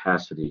ultimate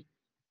capacity.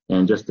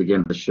 And just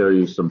again to show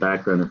you some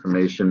background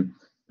information,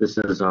 this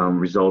is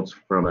results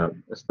from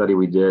a study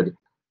we did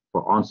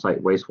for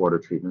on-site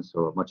wastewater treatment,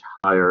 so a much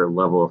higher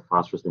level of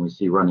phosphorus than we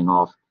see running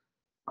off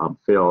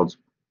fields.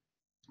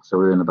 So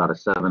we're in about a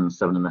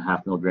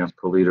 7.5 milligrams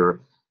per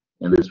liter,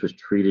 and this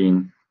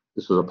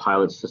was a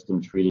pilot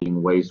system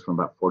treating waste from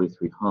about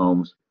 43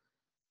 homes.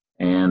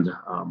 And as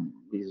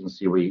you can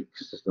see, we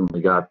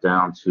consistently got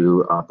down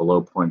to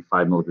below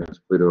 0.5 milligrams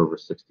per liter over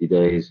 60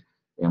 days.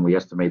 And we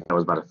estimate that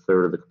was about a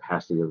third of the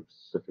capacity of the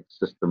specific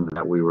system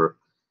that we were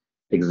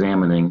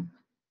examining.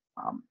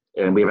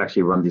 And we've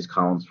actually run these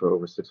columns for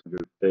over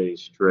 600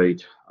 days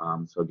straight.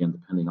 So again,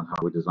 depending on how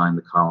we design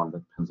the column,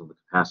 that depends on the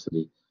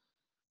capacity.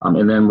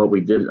 And then what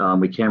we did,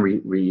 we can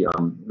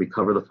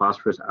recover the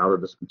phosphorus out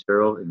of this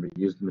material and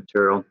reuse the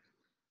material.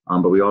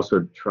 But we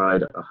also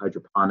tried a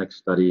hydroponic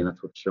study, and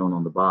that's what's shown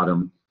on the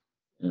bottom.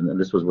 And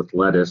this was with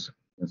lettuce.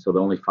 And so the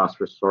only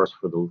phosphorus source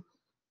for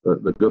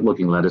the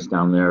good-looking lettuce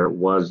down there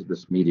was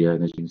this media.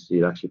 And as you can see,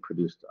 it actually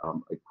produced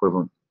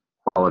equivalent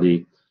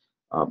quality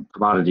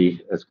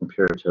commodity as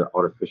compared to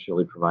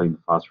artificially providing the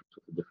phosphorus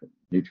with the different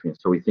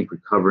nutrients. So we think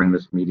recovering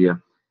this media,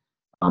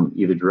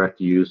 either direct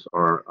use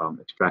or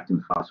extracting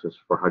the phosphorus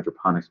for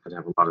hydroponics, could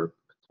have a lot of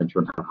potential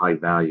and have high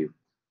value.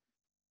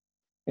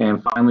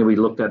 And finally, we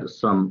looked at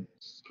some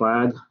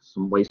slag,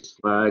 some waste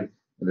slag.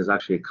 And there's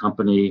actually a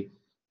company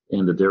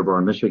in the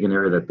Dearborn, Michigan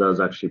area that does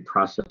actually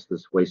process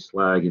this waste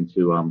slag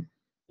into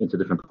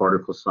different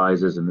particle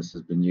sizes, and this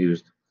has been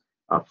used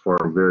for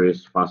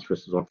various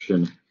phosphorus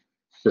absorption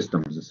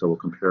systems. And so we're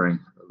comparing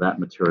that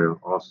material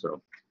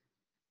also.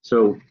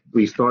 So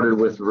we started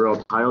with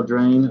rural tile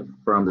drain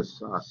from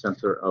this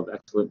Center of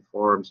Excellent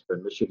Farms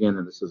in Michigan,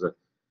 and this is a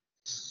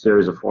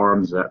series of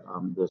farms that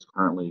there's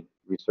currently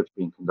research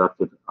being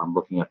conducted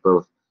looking at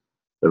both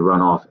the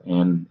runoff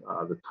and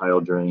the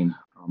tile drain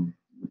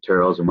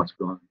materials and what's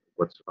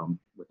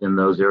within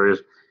those areas.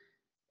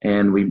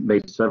 And we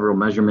made several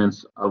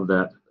measurements of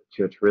that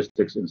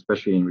characteristics, and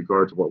especially in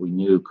regard to what we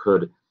knew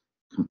could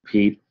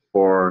compete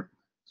for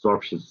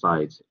absorption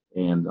sites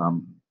and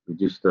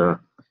reduce the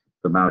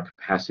amount of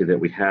capacity that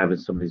we have in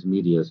some of these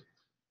medias.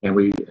 And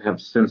we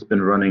have since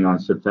been running on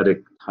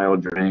synthetic tile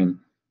drain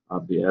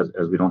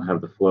as we don't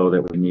have the flow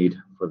that we need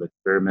for the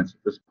experiments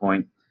at this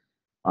point.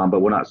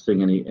 But we're not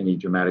seeing any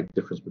dramatic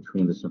difference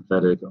between the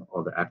synthetic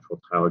or the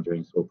actual tile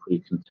drain, so we're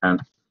pretty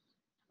content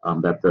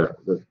that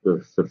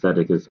the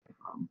synthetic is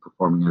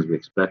performing as we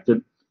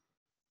expected.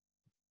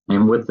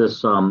 And with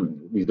this,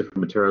 these different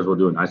materials, we're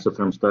doing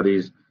isotherm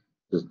studies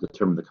to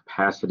determine the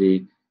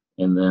capacity,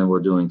 and then we're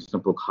doing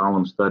simple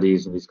column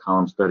studies, and these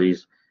column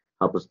studies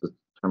help us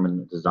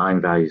determine design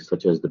values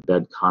such as the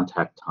bed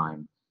contact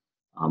time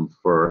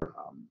for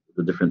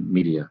the different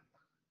media.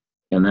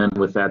 And then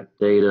with that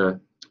data,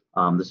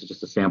 this is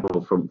just a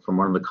sample from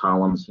one of the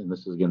columns, and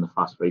this is again the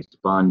phosphate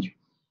sponge.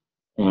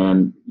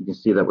 And you can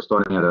see that we're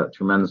starting at a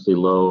tremendously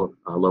lower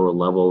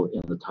level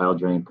in the tile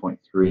drain,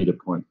 0.3 to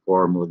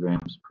 0.4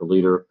 milligrams per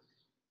liter.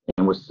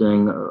 And we're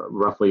seeing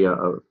roughly a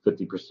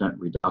 50%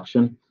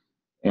 reduction.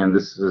 And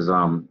this is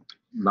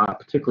not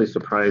particularly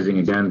surprising,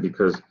 again,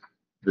 because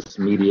this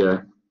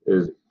media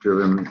is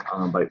driven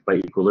by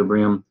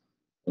equilibrium.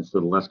 And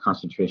so the less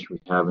concentration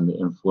we have in the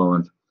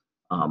influent,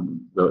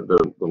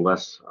 the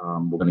less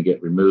we're going to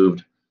get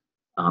removed.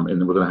 And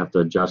then we're going to have to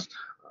adjust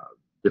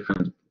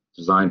different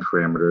design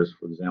parameters,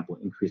 for example,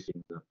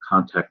 increasing the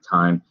contact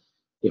time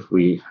if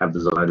we have the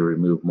desire to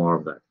remove more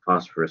of that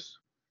phosphorus.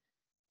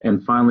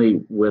 And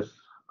finally, with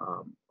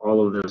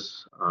all of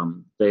this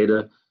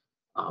data,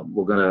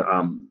 we're going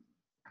to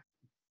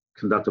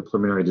conduct a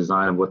preliminary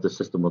design of what the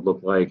system would look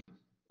like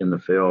in the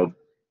field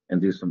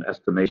and do some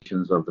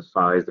estimations of the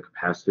size, the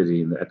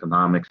capacity, and the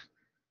economics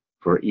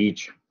for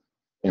each.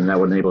 And that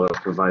would enable us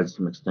to provide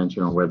some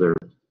extension on whether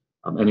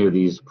any of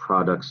these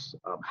products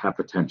have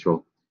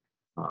potential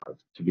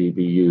to be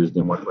used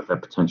and what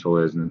that potential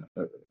is. And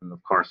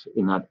of course,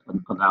 in that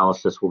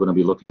analysis, we're going to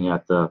be looking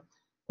at the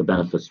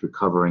benefits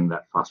recovering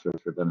that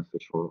phosphorus for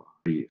beneficial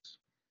reuse.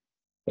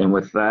 And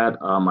with that,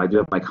 I do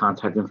have my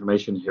contact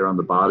information here on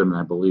the bottom,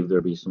 and I believe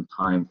there'll be some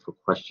time for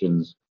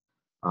questions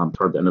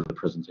toward the end of the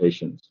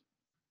presentations.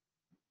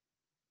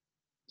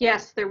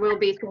 Yes, there will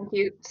be. Thank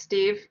you,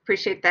 Steve.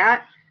 Appreciate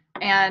that.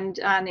 And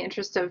in the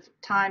interest of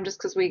time, just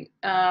because we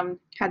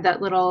had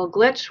that little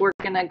glitch, we're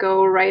going to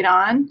go right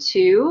on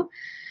to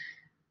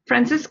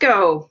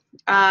Francisco.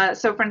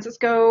 So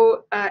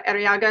Francisco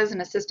Arriaga is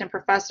an assistant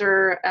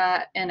professor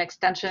and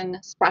extension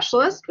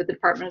specialist with the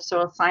Department of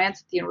Soil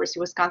Science at the University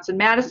of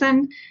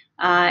Wisconsin-Madison,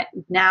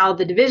 now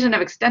the Division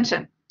of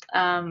Extension.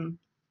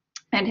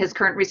 And his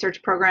current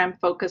research program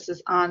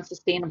focuses on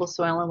sustainable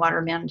soil and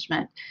water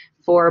management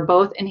for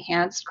both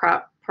enhanced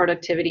crop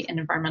productivity and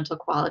environmental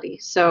quality.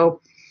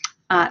 So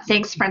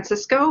thanks,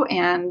 Francisco,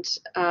 and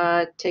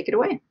take it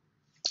away.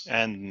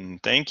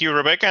 And thank you,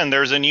 Rebecca. And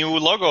there's a new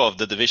logo of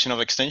the Division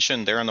of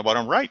Extension there on the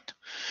bottom right.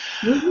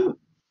 Mm-hmm.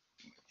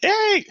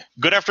 Hey,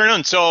 good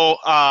afternoon. So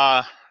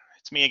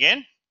it's me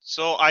again.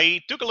 So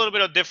I took a little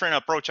bit of different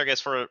approach, I guess,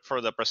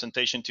 for the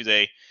presentation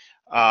today.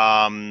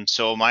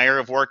 So my area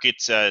of work,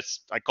 it's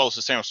I call it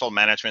sustainable soil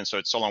management. So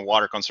it's soil and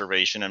water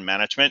conservation and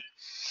management.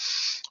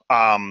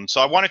 So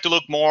I wanted to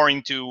look more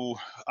into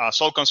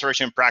soil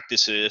conservation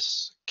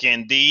practices.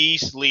 Can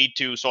these lead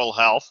to soil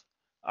health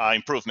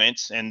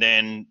improvements? And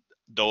then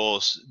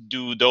those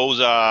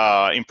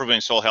improvements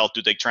in soil health,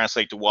 do they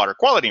translate to water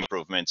quality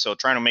improvements? So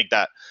trying to make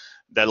that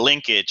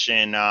linkage.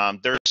 And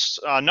there's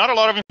not a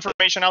lot of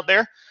information out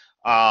there.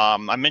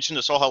 I mentioned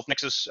the soil health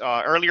nexus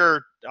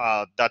earlier.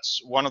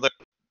 That's one of the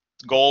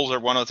goals, or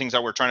one of the things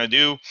that we're trying to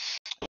do.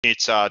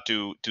 It's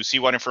to see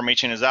what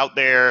information is out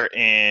there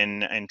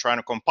and trying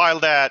to compile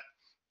that,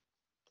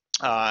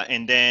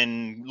 and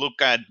then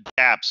look at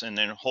gaps, and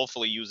then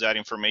hopefully use that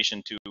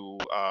information to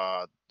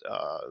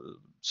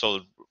so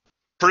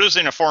produce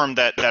in a form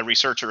that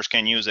researchers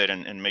can use it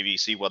and maybe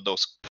see what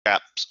those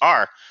gaps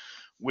are,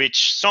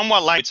 which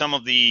somewhat like some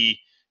of the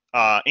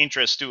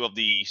interests too of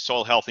the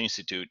Soil Health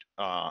Institute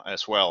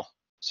as well.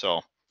 So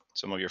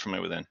some of you are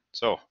familiar with that.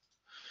 So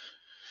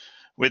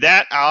with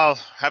that, I'll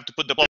have to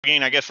put the plug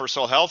in, I guess, for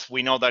soil health.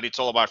 We know that it's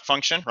all about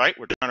function, right?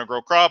 We're trying to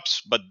grow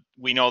crops, but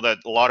we know that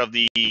a lot of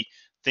the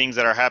things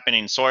that are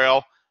happening in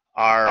soil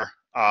are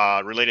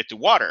related to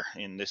water,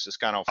 and this is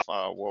kind of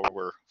what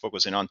we're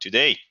focusing on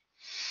today.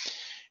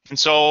 And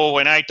so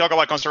when I talk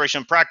about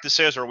conservation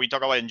practices, or we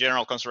talk about in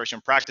general conservation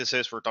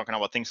practices, we're talking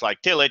about things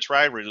like tillage,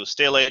 right? Reduce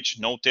tillage,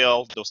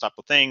 no-till, those type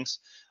of things,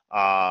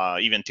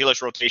 even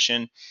tillage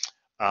rotation.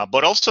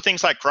 But also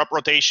things like crop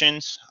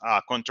rotations,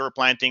 contour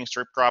planting,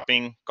 strip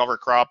cropping, cover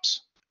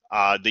crops,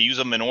 the use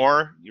of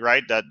manure,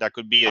 right? That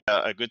could be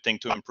a good thing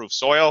to improve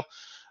soil.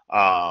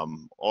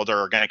 Other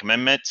organic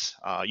amendments,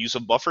 use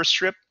of buffer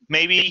strip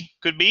maybe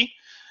could be.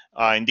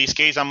 In this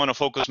case, I'm going to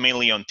focus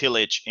mainly on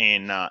tillage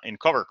and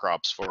cover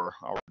crops for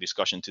our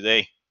discussion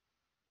today.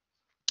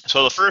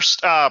 So the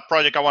first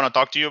project I want to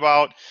talk to you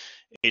about,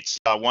 it's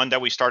one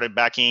that we started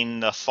back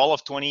in the fall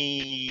of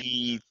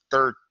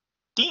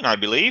 2013, I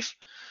believe.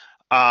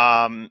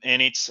 And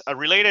it's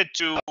related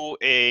to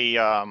a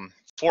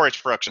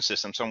forage production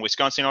system. So in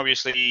Wisconsin,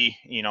 obviously,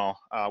 you know,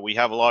 we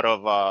have a lot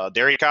of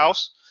dairy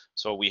cows.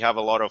 So we have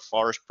a lot of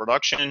forage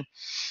production.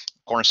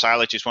 Corn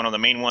silage is one of the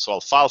main ones, so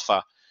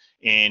alfalfa.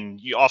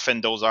 And often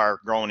those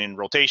are grown in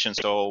rotation.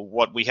 So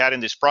what we had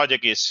in this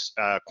project is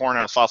corn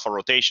and alfalfa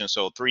rotation.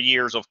 So 3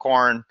 years of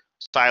corn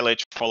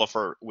silage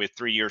followed with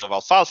 3 years of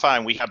alfalfa,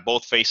 and we have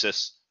both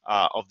phases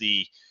of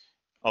the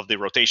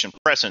rotation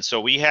present.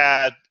 So we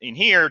had in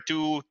here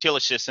 2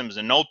 tillage systems,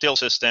 a no-till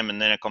system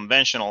and then a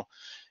conventional.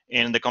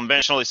 And the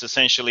conventional is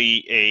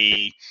essentially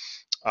a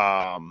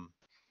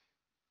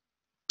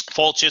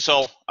fall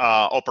chisel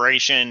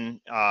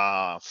operation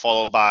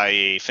followed by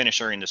a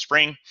finisher in the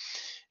spring.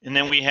 And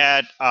then we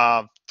had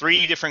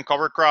 3 different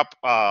cover crop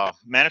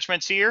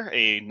managements here,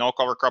 a no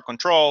cover crop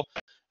control,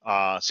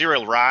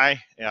 cereal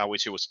rye,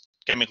 which it was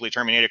chemically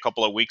terminated a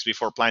couple of weeks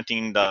before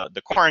planting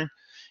the corn.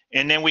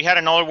 And then we had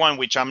another one,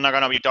 which I'm not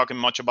going to be talking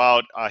much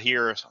about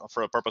here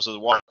for the purpose of the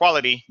water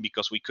quality,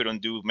 because we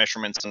couldn't do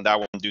measurements on that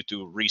one due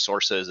to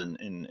resources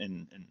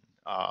and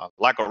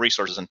lack of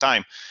resources and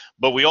time.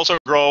 But we also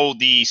grow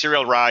the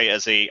cereal rye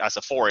as a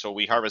forage. So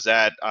we harvest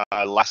that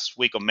last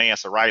week of May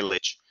as a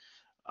rylage.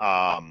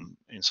 And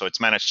so it's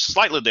managed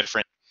slightly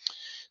different.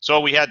 So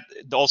we had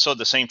also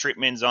the same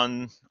treatments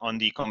on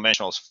the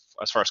conventionals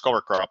as far as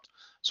cover crop.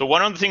 So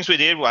one of the things we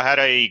did, I had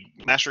a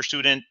master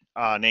student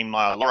named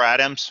Laura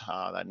Adams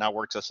that now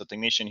works as a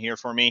technician here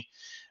for me,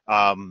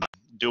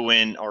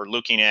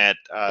 looking at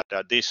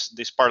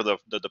this part of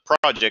the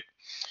project.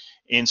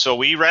 And so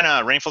we ran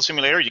a rainfall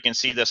simulator. You can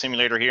see the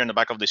simulator here in the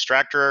back of this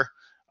tractor.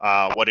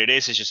 What it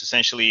is just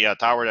essentially a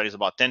tower that is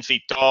about 10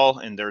 feet tall,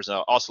 and there's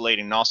an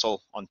oscillating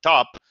nozzle on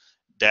top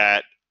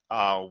that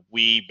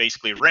we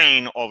basically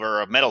rain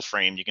over a metal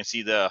frame. You can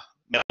see the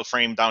metal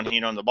frame down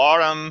here on the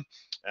bottom,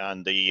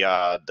 and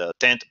the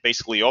tent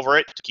basically over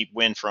it to keep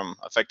wind from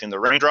affecting the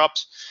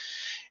raindrops.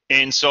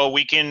 And so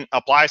we can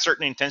apply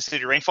certain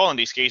intensity rainfall. In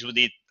this case, we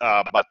did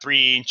about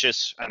 3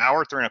 inches an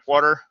hour, 3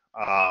 1/4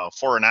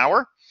 for an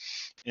hour.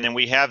 And then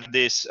we have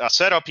this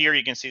setup here.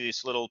 You can see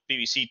this little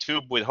PVC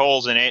tube with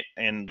holes in it,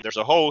 and there's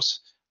a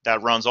hose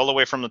that runs all the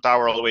way from the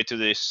tower all the way to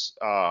this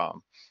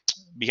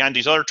behind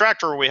this other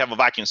tractor. We have a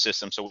vacuum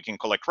system, so we can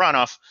collect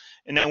runoff,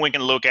 and then we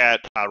can look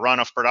at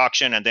runoff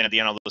production, and then at the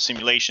end of the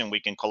simulation, we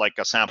can collect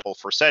a sample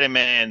for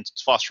sediment,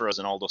 phosphorus,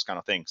 and all those kind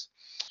of things.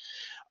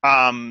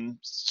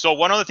 So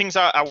one of the things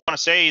I want to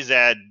say is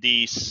that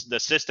the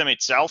system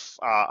itself,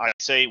 I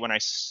say when I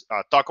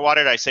talk about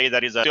it, I say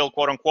that is a still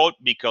quote unquote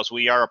because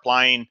we are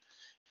applying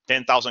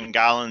 10,000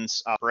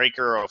 gallons per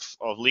acre of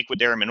liquid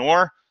dairy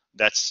manure.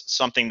 That's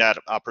something that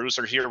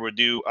producers here would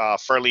do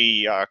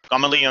fairly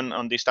commonly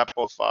on these type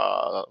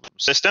of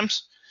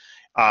systems.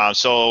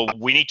 So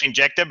we need to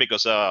inject it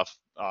because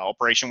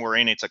operation we're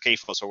in, it's a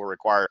CAFO, so we're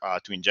required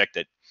to inject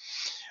it.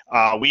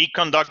 We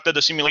conducted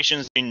the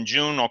simulations in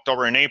June,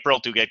 October, and April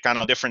to get kind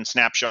of different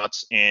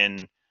snapshots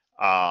in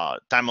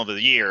time of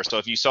the year. So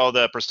if you saw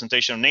the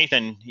presentation of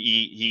Nathan,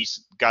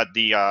 he's got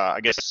the, I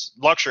guess,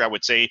 luxury, I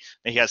would say,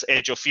 that he has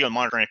edge of field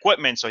monitoring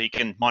equipment so he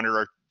can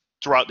monitor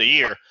throughout the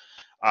year.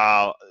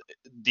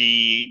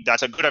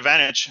 That's a good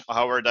advantage.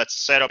 However, that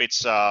setup,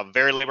 it's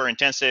very labor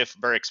intensive,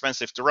 very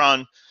expensive to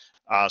run.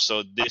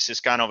 So this is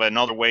kind of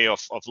another way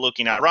of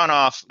looking at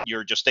runoff.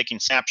 You're just taking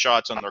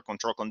snapshots under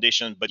control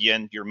conditions, but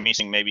then you're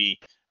missing maybe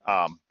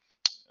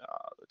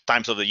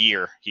times of the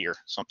year here,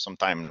 some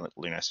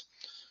timeliness.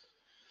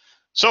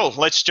 So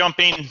let's jump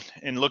in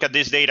and look at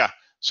this data.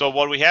 So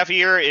what we have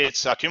here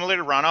is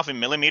accumulated runoff in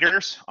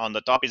millimeters. On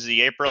the top is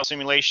the April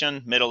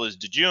simulation, middle is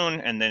the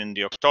June, and then in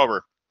the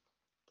October.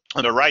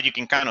 On the right, you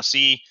can kind of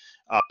see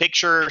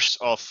pictures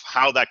of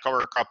how that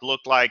cover crop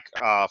looked like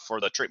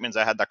for the treatments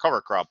that had that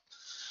cover crop.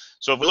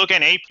 So if we look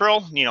in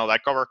April,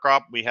 that cover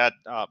crop, we had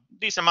a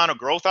decent amount of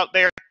growth out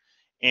there.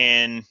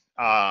 And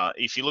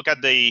if you look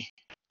at the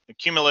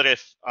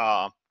cumulative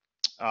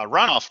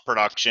runoff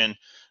production,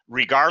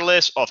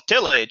 regardless of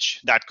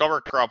tillage, that cover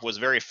crop was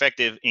very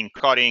effective in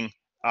cutting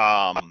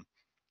runoff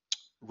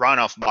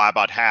by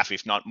about half,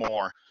 if not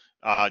more.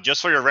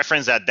 Just for your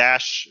reference, that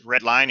dash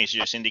red line is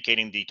just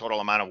indicating the total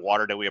amount of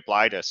water that we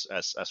applied as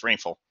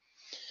rainfall.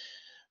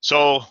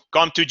 So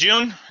come to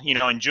June,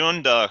 in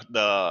June,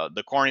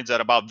 the corn is at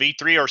about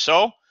V3 or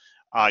so.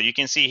 You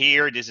can see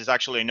here, this is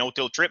actually a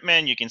no-till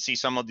treatment. You can see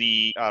some of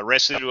the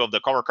residue of the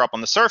cover crop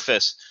on the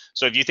surface.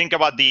 So if you think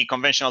about the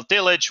conventional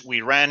tillage,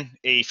 we ran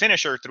a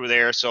finisher through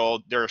there, so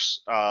there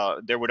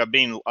would have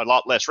been a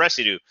lot less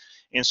residue.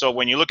 And so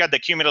when you look at the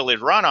cumulative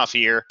runoff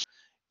here,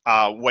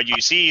 what you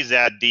see is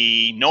that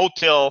the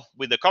no-till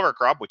with the cover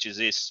crop, which is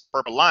this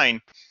purple line,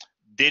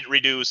 did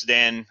reduce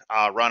then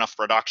runoff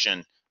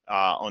production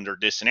under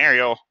this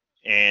scenario,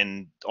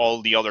 and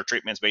all the other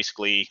treatments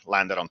basically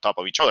landed on top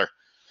of each other.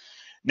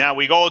 Now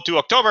we go to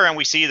October and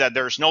we see that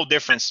there's no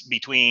difference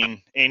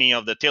between any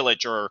of the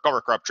tillage or cover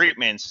crop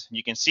treatments.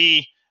 You can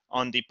see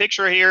on the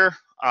picture here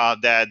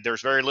that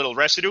there's very little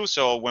residue.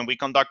 So when we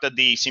conducted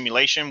the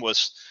simulation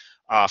was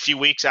a few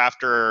weeks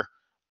after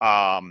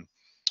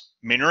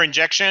manure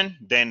injection,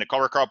 then the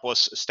cover crop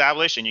was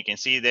established, and you can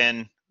see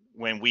then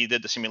when we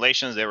did the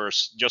simulations, there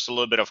was just a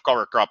little bit of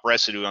cover crop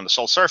residue on the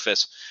soil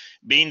surface.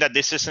 Being that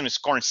this system is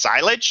corn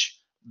silage,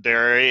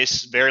 there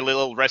is very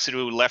little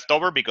residue left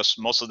over because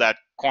most of that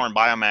corn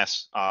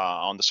biomass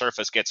on the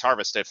surface gets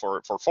harvested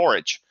for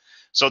forage.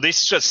 So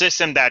this is a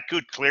system that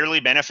could clearly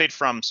benefit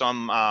from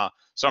some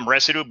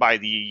residue by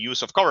the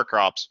use of cover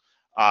crops,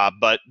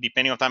 but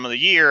depending on time of the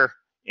year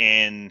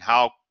and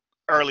how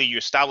early you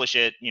establish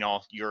it,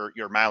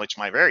 your mileage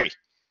might vary.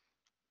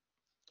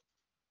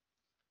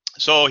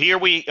 So here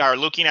we are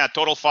looking at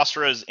total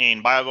phosphorus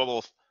and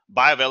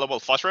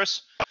bioavailable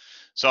phosphorus.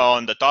 So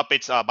on the top,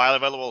 it's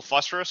bioavailable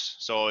phosphorus.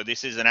 So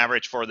this is an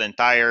average for the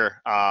entire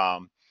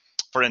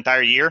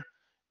year.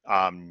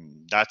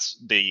 That's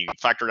the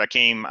factor that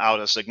came out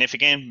as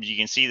significant. You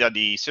can see that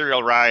the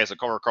cereal rye as a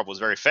cover crop was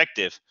very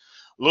effective.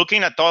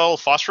 Looking at total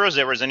phosphorus,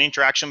 there was an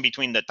interaction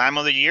between the time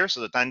of the year, so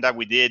the time that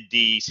we did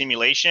the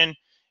simulation,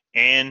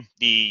 and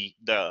the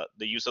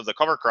use of the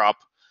cover crop.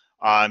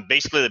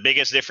 Basically, the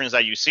biggest difference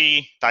that you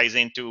see ties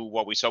into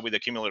what we saw with the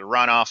cumulative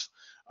runoff.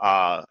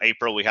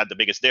 April, we had the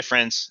biggest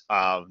difference.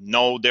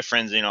 No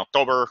difference in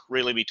October,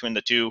 really, between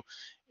the two,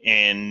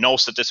 and no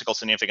statistical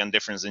significant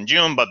difference in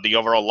June, but the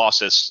overall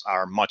losses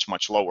are much,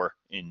 much lower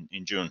in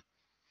June.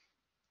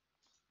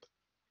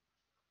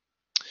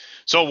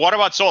 So what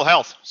about soil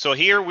health? So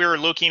here we're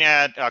looking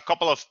at a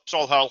couple of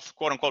soil health,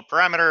 quote unquote,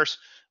 parameters.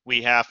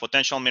 We have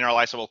potential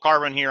mineralizable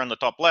carbon here on the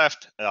top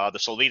left, the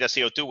Solvita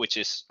CO2, which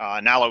is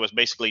analogous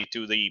basically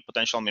to the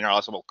potential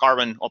mineralizable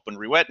carbon upon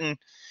rewetting.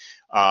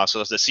 So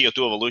that's the CO2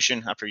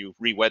 evolution after you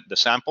re-wet the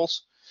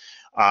samples.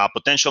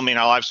 Potential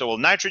mineralizable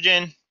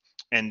nitrogen,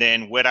 and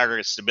then wet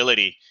aggregate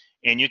stability.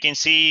 And you can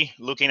see,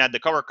 looking at the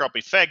cover crop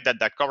effect, that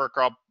cover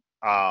crop,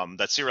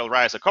 that cereal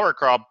rye as a cover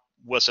crop,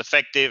 was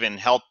effective and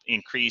helped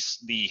increase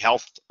the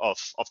health of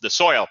the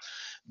soil.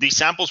 These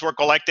samples were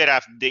collected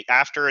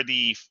after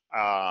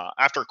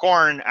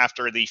corn,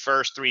 after the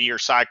first 3-year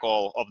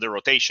cycle of the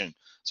rotation.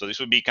 So this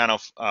would be kind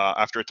of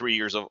after 3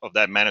 years of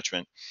that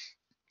management.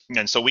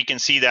 And so we can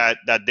see that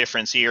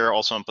difference here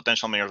also in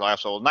potential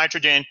mineralizable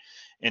nitrogen.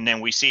 And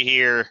then we see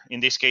here, in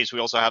this case, we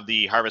also have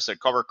the harvested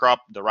cover crop,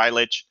 the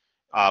rylage,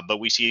 but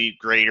we see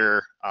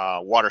greater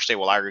water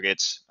stable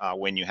aggregates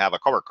when you have a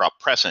cover crop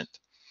present.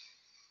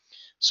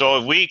 So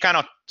if we kind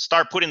of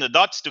start putting the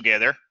dots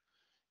together,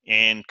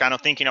 And kind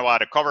of thinking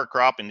about a cover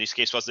crop, in this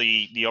case was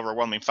the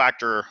overwhelming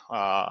factor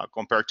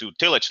compared to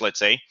tillage, let's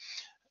say.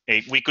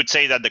 We could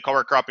say that the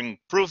cover crop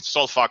improved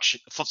soil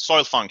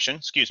function,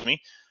 excuse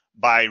me,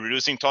 by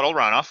reducing total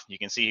runoff. You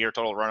can see here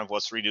total runoff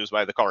was reduced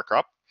by the cover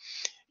crop.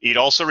 It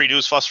also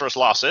reduced phosphorus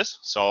losses.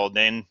 So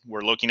then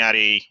we're looking at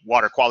a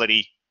water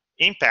quality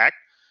impact.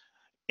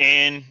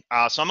 And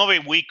some of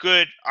it, we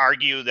could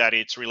argue that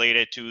it's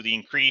related to the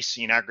increase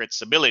in aggregate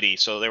stability.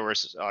 So there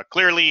was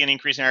clearly an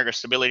increase in aggregate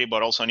stability,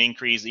 but also an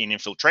increase in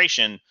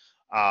infiltration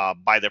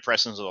by the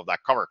presence of that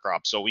cover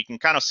crop. So we can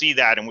kind of see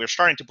that, and we're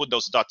starting to put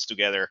those dots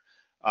together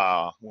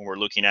when we're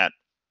looking at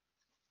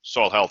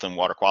soil health and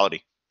water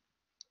quality.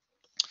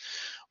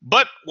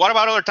 But what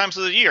about other times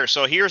of the year?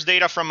 So here's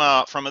data from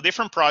a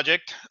different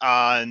project.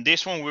 In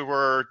this one, we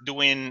were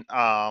doing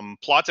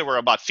plots that were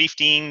about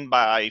 15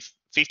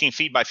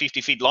 feet by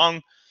 50 feet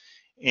long.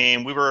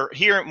 And we were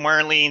here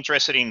mainly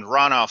interested in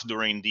runoff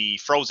during the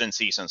frozen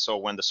season. So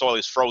when the soil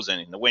is frozen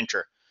in the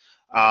winter.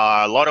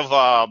 A lot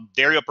of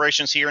dairy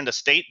operations here in the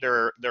state,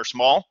 they're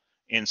small.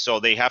 And so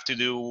they have to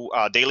do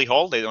daily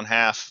haul. They don't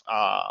have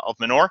of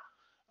manure.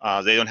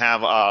 They don't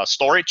have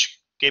storage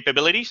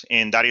capabilities,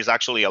 and that is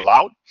actually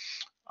allowed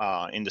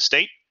in the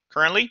state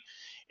currently.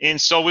 And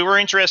so we were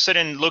interested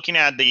in looking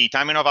at the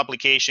timing of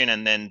application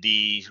and then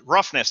the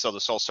roughness of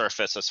the soil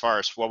surface as far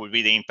as what would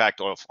be the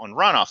impact on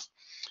runoff.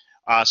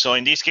 So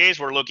in this case,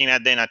 we're looking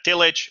at then a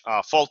tillage,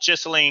 fall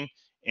chiseling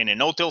in a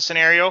no-till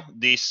scenario.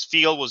 This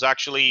field was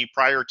actually,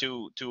 prior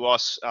to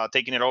us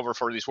taking it over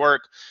for this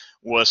work,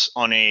 was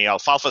on a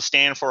alfalfa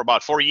stand for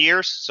about 4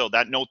 years. So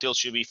that no-till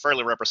should be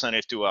fairly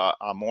representative to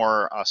a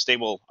more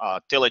stable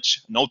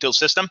tillage no-till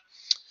system.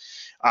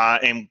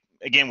 And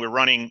again, we're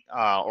running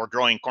or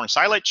growing corn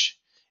silage.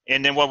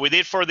 And then what we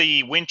did for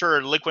the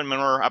winter liquid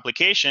manure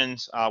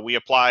applications, we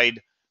applied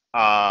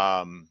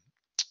it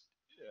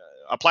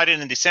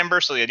in December.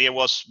 So the idea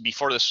was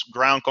before the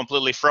ground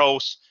completely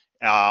froze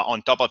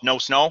on top of no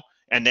snow,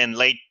 and then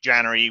late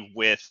January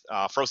with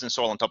frozen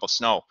soil on top of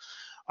snow.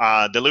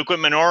 The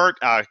liquid manure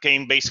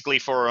came basically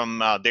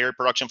from their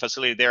production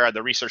facility there at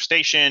the research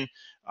station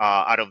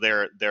out of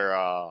their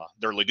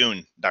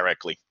lagoon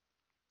directly.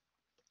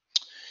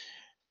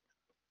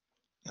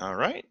 All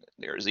right,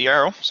 there's the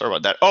arrow. Sorry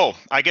about that. Oh,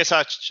 I guess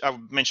I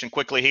mentioned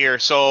quickly here.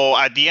 So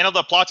at the end of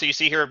the plots, you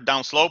see here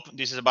down slope,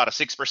 this is about a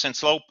 6%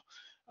 slope.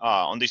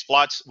 On these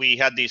plots, we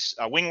had these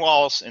wing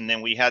walls, and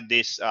then we had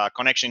this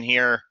connection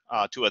here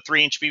to a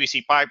 3-inch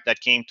PVC pipe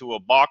that came to a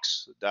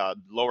box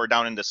lower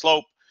down in the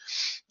slope,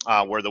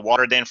 where the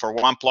water then for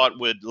one plot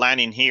would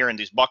land in here in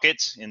these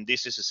buckets. And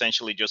this is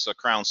essentially just a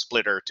crown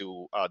splitter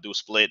to do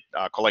split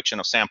collection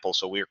of samples.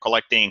 So we're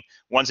collecting,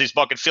 once this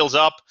bucket fills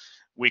up,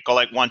 we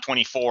collect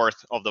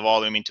 1/24th of the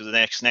volume into the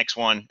next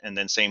one, and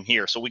then same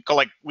here. So we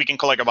can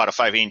collect about a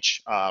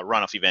 5-inch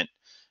runoff event,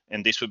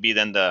 and this would be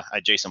then the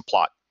adjacent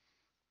plot.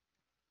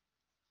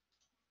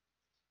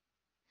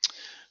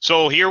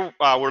 So here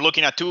we're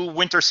looking at 2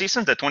 winter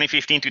seasons, the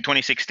 2015 to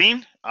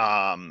 2016.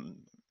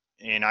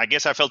 And I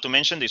guess I failed to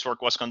mention this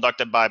work was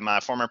conducted by my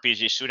former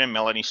PhD student,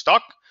 Melanie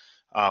Stock,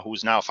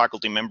 who's now a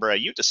faculty member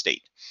at Utah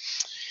State.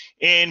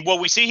 And what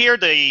we see here,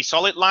 the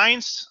solid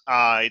lines,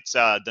 it's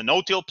the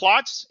no-till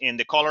plots, and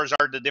the colors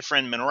are the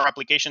different manure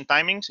application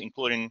timings,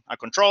 including a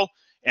control.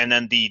 And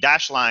then the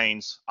dashed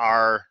lines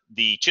are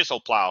the chisel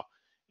plow.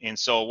 And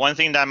so one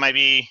thing that might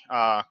be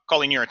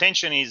calling your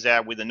attention is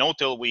that with the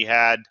no-till, we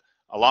had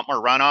a lot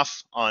more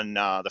runoff on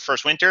the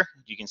first winter.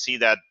 You can see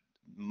that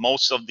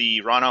most of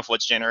the runoff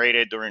was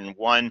generated during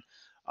one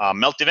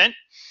melt event.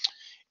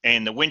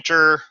 In the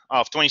winter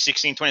of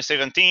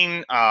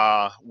 2016-2017,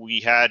 we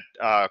had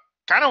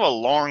kind of a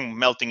long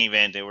melting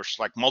event. There was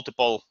like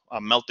multiple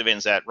melt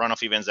events,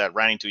 runoff events that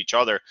ran into each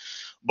other.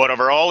 But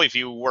overall, if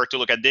you were to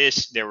look at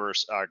this, there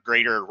was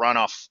greater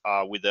runoff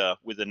with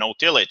the no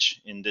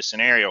tillage in this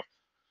scenario.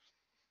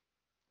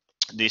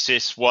 This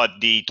is what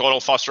the total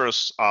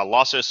phosphorus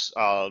losses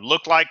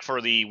look like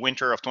for the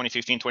winter of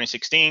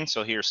 2015-2016.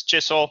 So here's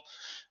chisel,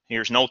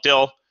 here's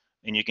no-till,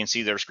 and you can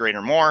see there's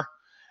greater more.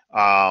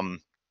 And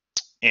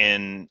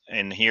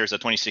here's the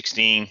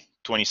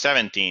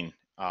 2016-2017,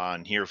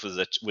 and here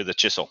with the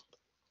chisel.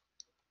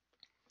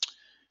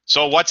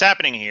 So what's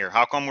happening here?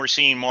 How come we're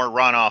seeing more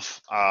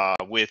runoff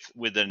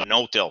with the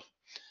no-till?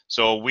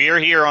 So we're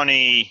here on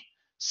a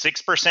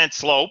 6%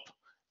 slope.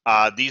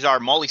 These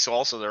are molly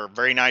soils, so they're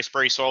very nice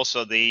prairie soils,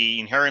 so they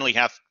inherently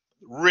have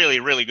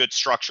really, really good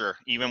structure,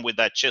 even with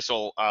that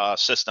chisel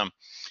system.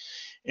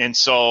 And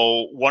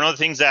so one of the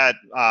things that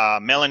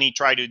Melanie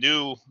tried to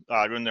do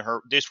during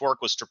this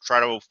work was to try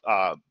to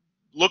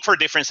look for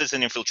differences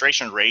in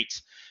infiltration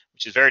rates,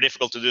 which is very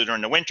difficult to do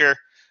during the winter.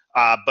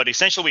 But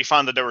essentially, we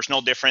found that there was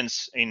no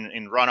difference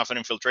in runoff and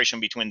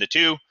infiltration between the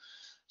two.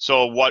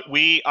 So what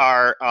we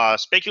are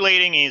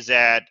speculating is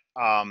that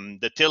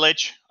the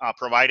tillage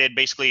provided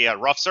basically a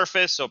rough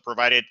surface, so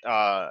provided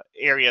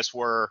areas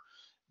where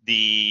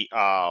the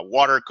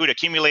water could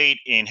accumulate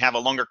and have a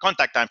longer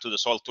contact time to the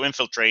soil to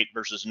infiltrate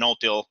versus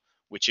no-till,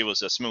 which it was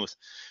smooth.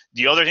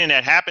 The other thing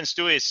that happens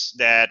too is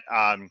that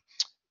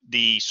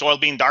the soil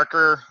being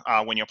darker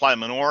when you apply the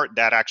manure,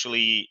 that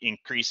actually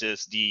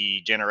increases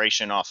the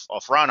generation of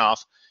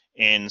runoff.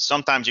 And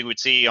sometimes you would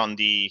see on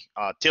the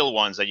till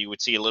ones that you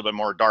would see a little bit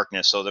more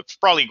darkness. So that's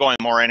probably going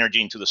more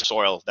energy into the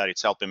soil that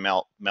it's helping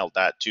melt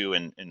that too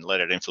and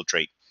let it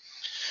infiltrate.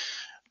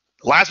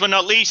 Last but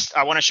not least,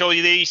 I want to show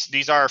you these.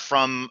 These are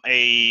from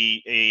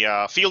a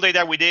field day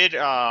that we did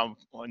on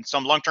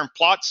some long-term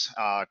plots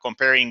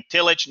comparing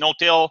tillage,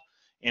 no-till,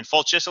 and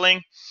full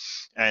chiseling.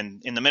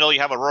 And in the middle, you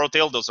have a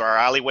rototill. Those are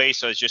alleyways,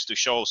 so it's just to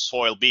show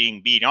soil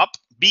being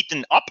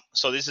beaten up.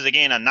 So this is,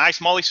 again, a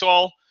nice molly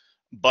soil,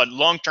 but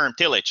long-term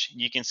tillage.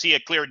 You can see a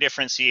clear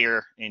difference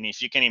here. And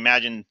if you can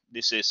imagine,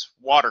 this is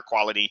water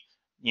quality.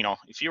 You know,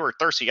 if you were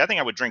thirsty, I think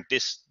I would drink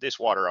this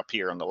water up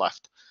here on the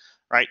left,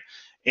 right?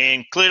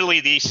 And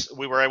clearly,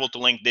 we were able to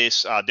link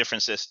these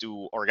differences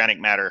to organic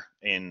matter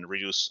and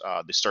reduce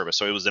disturbance.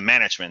 So it was the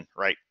management,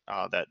 right,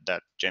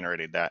 that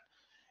generated that.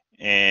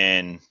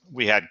 And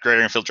we had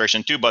greater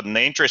infiltration too, but in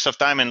the interest of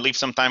time and leave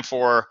some time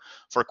for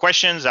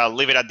questions, I'll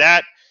leave it at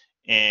that,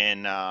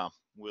 and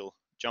we'll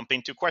jump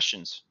into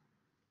questions.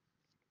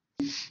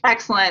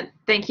 Excellent.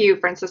 Thank you,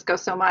 Francisco,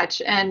 so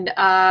much. And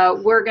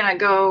we're going to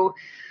go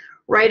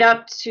right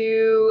up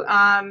to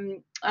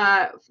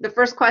the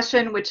first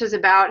question, which is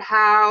about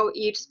how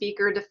each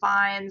speaker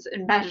defines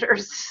and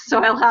measures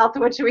soil health,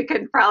 which we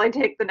could probably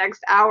take the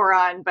next hour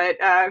on. But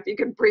if you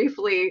could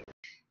briefly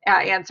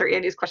answer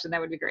Andy's question, that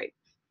would be great.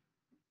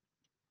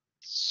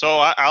 So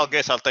I'll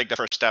take the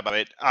first step of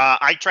it.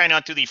 I try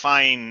not to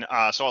define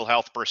soil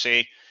health per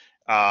se.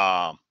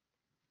 I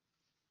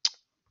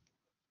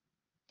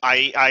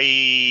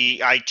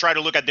try to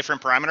look at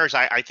different parameters.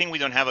 I think we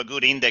don't have a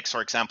good index,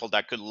 for example,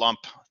 that could lump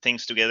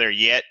things together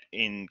yet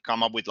and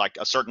come up with like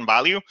a certain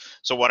value.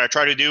 So what I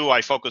try to do,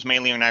 I focus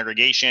mainly on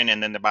aggregation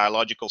and then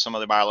some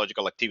of the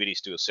biological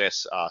activities to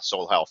assess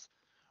soil health.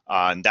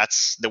 And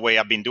that's the way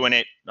I've been doing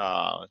it.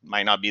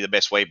 Might not be the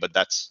best way, but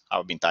that's how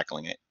I've been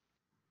tackling it.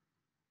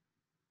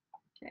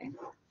 Okay.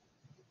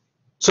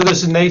 So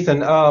this is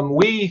Nathan. I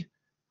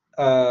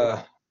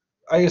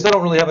guess I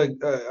don't really have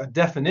a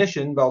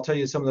definition, but I'll tell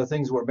you some of the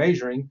things we're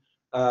measuring.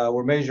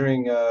 We're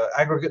measuring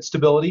aggregate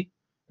stability,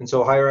 and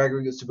so higher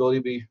aggregate stability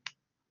would be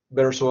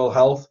better soil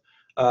health.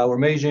 We're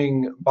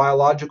measuring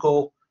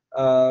biological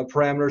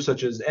parameters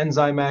such as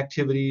enzyme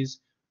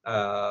activities,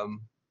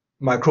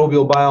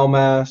 microbial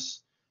biomass,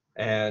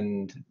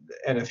 and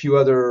a few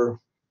other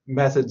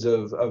methods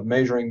of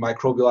measuring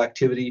microbial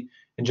activity.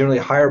 And generally,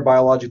 higher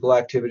biological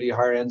activity,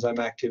 higher enzyme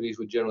activities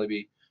would generally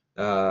be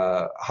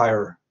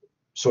higher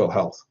soil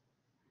health.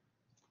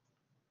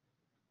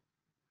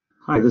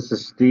 Hi, this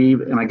is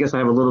Steve, and I guess I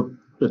have a little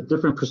bit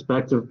different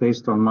perspective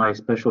based on my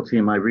specialty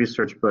and my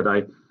research, but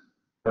I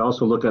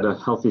also look at a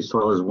healthy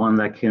soil as one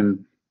that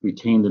can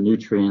retain the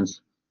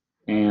nutrients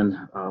and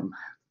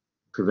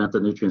prevent the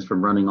nutrients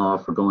from running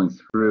off or going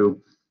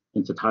through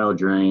into tile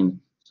drain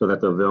so that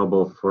they're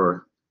available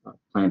for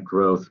plant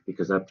growth,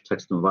 because that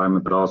protects the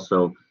environment, but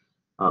also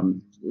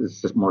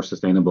it's just more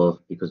sustainable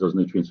because those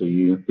nutrients are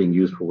being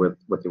used for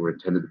what they were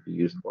intended to be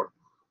used for.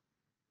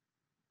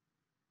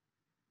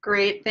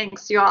 Great,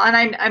 thanks you all.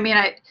 And I mean,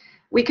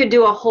 we could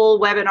do a whole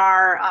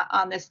webinar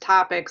on this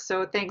topic.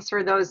 So thanks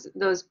for those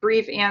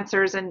brief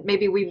answers, and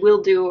maybe we will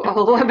do a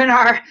whole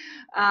webinar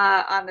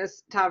on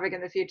this topic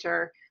in the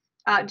future.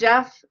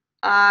 Jeff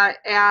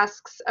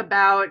asks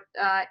about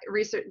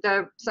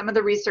some of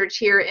the research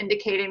here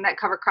indicating that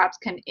cover crops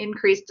can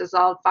increase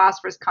dissolved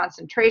phosphorus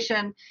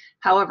concentration.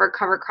 However,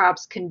 cover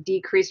crops can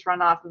decrease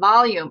runoff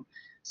volume.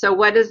 So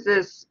what does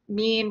this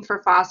mean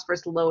for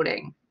phosphorus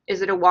loading?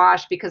 Is it a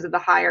wash because of the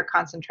higher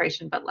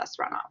concentration but less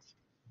runoff?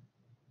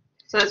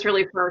 So that's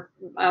really for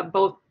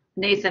both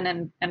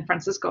Nathan and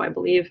Francisco, I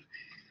believe.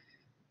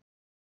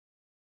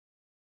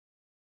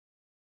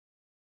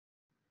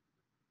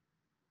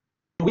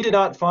 We did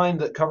not find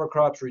that cover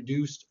crops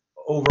reduced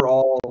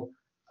overall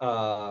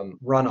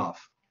runoff.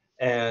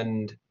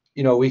 And,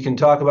 you know, we can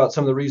talk about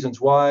some of the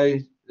reasons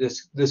why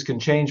this can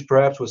change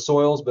perhaps with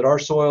soils, but our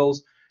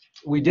soils,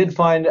 we did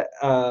find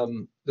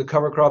the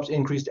cover crops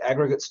increased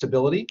aggregate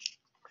stability,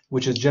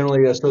 which is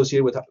generally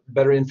associated with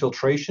better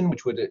infiltration,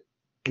 which would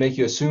make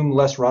you assume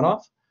less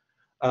runoff.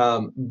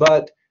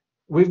 But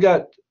we've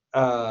got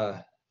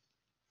a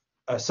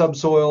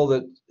subsoil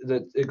that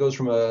it goes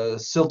from a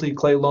silty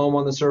clay loam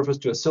on the surface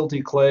to a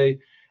silty clay,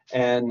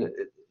 and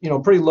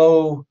pretty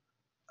low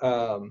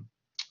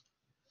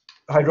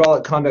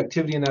hydraulic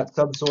conductivity in that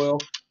subsoil.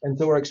 And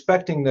so we're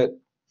expecting that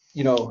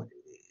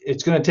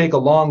it's going to take a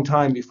long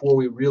time before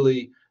we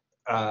really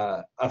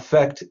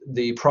affect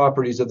the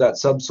properties of that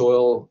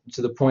subsoil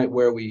to the point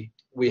where we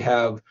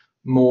have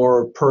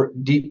more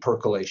deep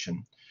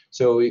percolation.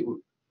 So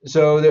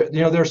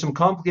there are some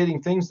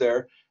complicating things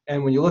there,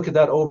 and when you look at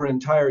that over an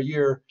entire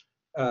year,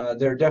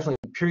 there are definitely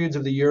periods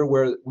of the year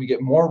where we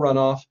get more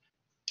runoff,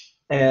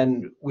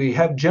 and we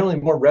have generally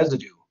more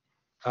residue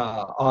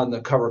on the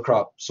cover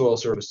crop soil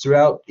surface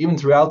throughout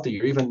the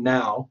year, even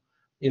now.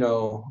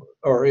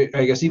 Or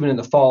I guess even in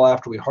the fall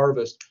after we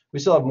harvest, we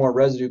still have more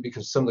residue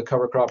because some of the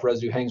cover crop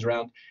residue hangs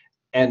around.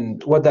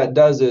 And what that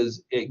does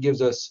is it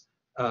gives us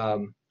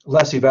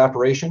less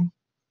evaporation,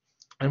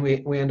 and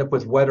we end up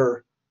with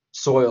wetter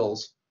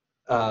soils,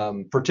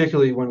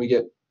 particularly when we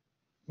get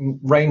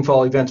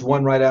rainfall events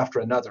one right after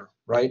another,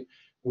 right?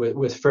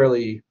 With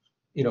fairly,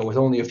 with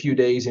only a few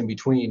days in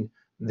between,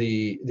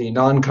 the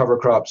non-cover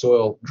crop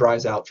soil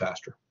dries out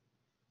faster.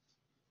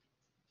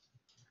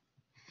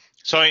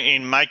 So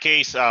in my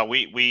case,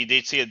 we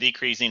did see a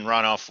decrease in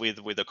runoff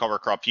with the cover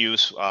crop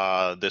use.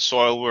 The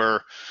soil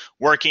we're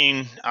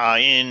working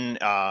in,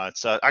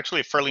 it's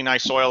actually a fairly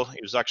nice soil.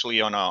 It was actually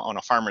on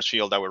a farmer's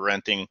field that we're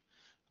renting,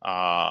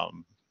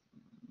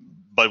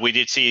 but we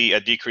did see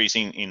a decrease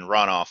in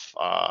runoff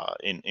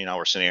in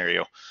our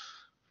scenario.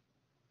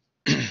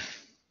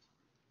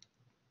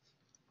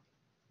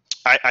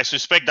 I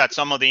suspect that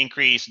some of the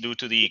increase due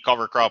to the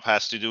cover crop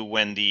has to do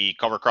when the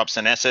cover crop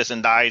senesces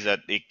and dies,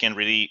 that it can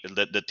really,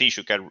 the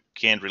tissue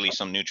can release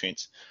some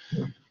nutrients.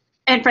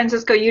 And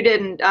Francisco, you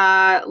didn't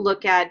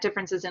look at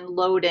differences in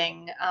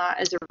loading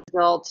as a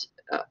result.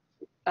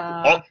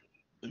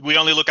 We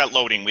only look at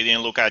loading. We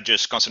didn't look at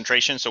just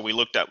concentration. So we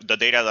looked at the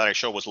data that I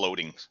showed was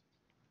loading.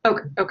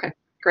 Okay,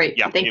 great.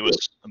 Yeah, Thank you.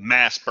 was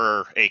mass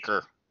per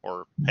acre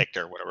or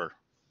hectare, whatever.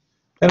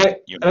 And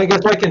I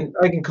guess I can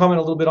comment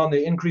a little bit on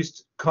the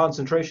increased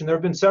concentration. There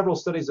have been several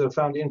studies that have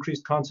found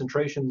increased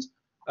concentrations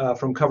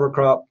from cover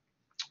crop,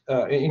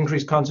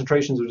 increased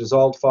concentrations of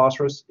dissolved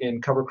phosphorus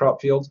in cover crop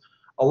fields.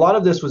 A lot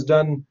of this was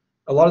done,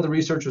 a lot of the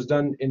research was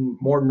done in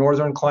more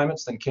northern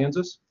climates than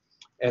Kansas.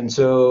 And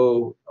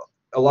so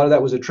a lot of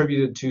that was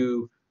attributed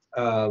to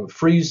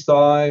freeze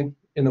thaw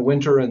in the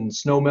winter and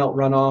snow melt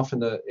runoff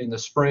in the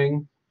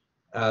spring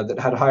that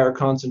had higher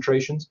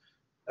concentrations.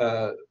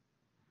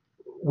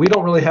 We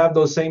don't really have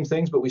those same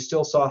things, but we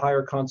still saw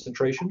higher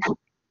concentrations.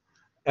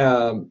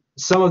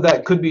 Some of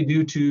that could be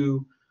due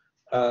to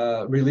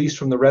release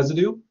from the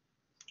residue,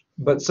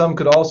 but some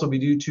could also be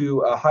due to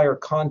a higher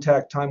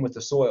contact time with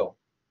the soil.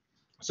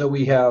 So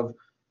we have,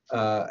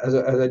 as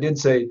I did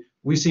say,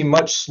 we see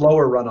much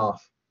slower runoff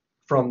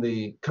from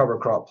the cover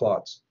crop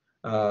plots,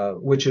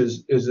 which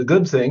is a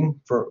good thing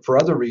for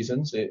other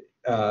reasons. It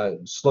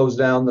slows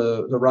down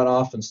the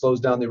runoff and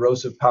slows down the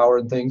erosive power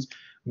and things.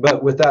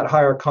 But with that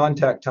higher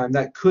contact time,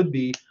 that could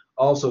be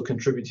also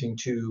contributing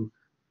to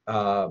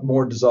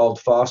more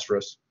dissolved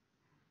phosphorus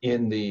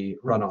in the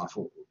runoff.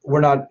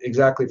 We're not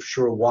exactly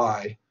sure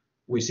why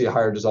we see a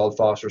higher dissolved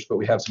phosphorus, but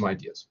we have some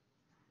ideas.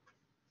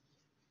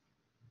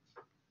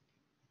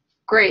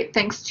 Great,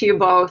 thanks to you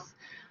both.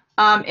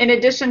 In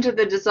addition to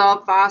the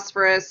dissolved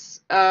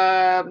phosphorus,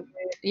 the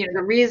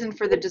reason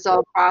for the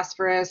dissolved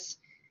phosphorus,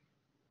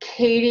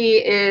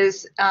 Katie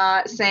is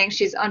saying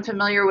she's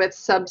unfamiliar with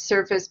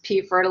subsurface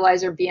P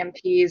fertilizer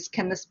BMPs.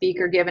 Can the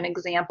speaker give an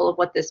example of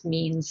what this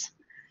means?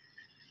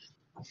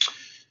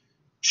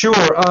 Sure.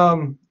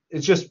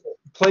 It's just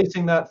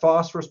placing that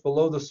phosphorus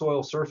below the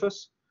soil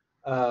surface.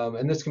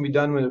 And this can be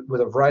done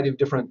with a variety of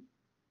different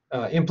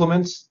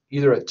implements,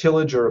 either at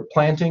tillage or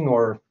planting,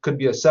 or could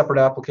be a separate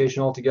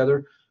application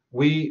altogether.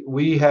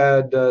 We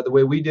had, the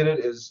way we did it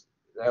is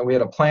we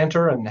had a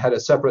planter and had a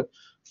separate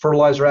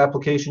fertilizer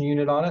application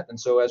unit on it. And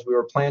so as we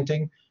were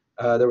planting,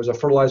 there was a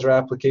fertilizer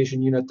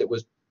application unit that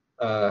was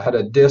had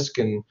a disc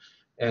and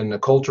a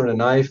coulter and a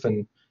knife,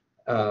 and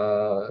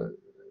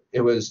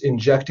it was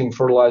injecting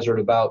fertilizer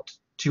at about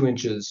 2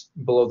 inches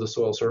below the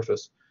soil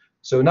surface.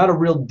 So not a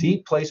real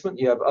deep placement.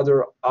 You have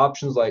other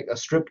options like a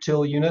strip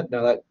till unit.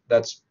 Now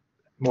that's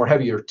more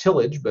heavier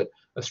tillage, but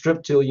a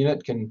strip till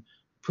unit can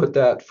put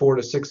that 4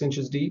 to 6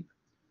 inches deep.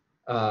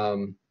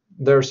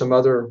 There are some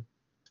other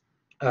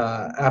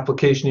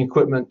application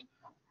equipment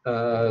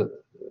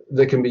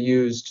that can be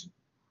used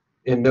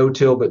in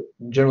no-till, but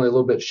generally a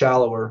little bit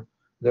shallower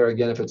there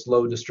again if it's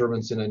low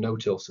disturbance in a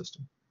no-till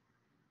system.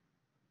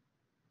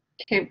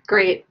 Okay,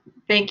 great.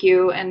 Thank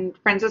you. And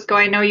Francisco,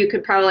 I know you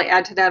could probably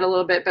add to that a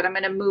little bit, but I'm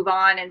going to move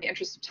on in the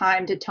interest of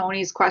time to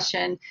Tony's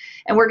question.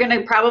 And we're going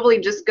to probably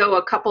just go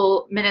a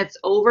couple minutes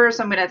over.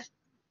 So I'm going to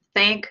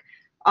thank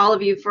all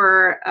of you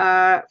for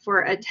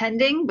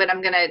attending, but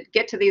I'm going to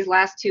get to these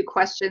last two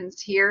questions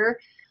here,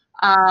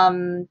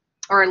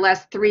 or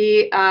last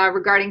three,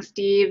 regarding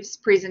Steve's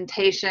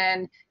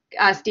presentation.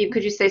 Steve,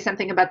 could you say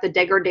something about the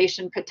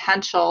degradation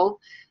potential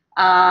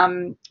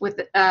with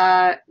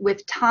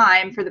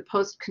time for the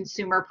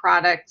post-consumer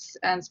products,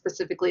 and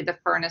specifically the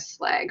furnace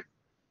slag?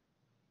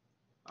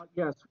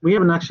 Yes, we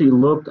haven't actually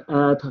looked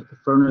at the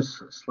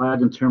furnace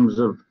slag in terms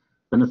of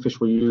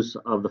beneficial use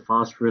of the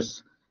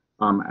phosphorus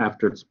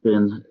after it's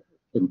been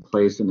in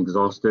place and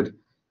exhausted.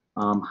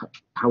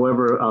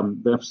 However,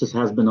 the emphasis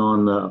has been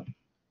on the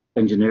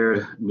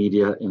engineered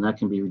media, and that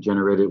can be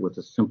regenerated with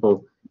a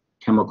simple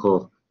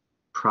chemical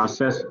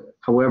process.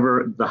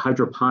 However, the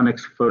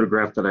hydroponics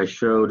photograph that I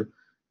showed,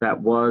 that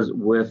was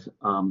with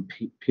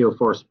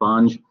PO4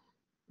 sponge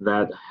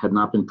that had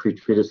not been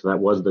pre-treated, so that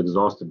was the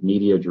exhausted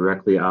media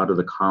directly out of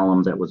the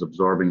column that was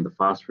absorbing the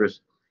phosphorus.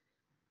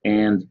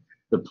 And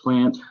the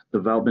plant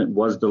development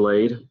was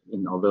delayed,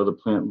 and although the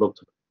plant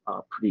looked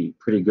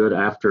pretty good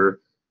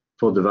after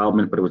full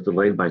development, but it was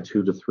delayed by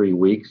 2 to 3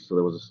 weeks. So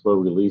there was a slow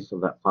release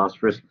of that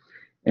phosphorus.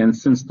 And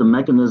since the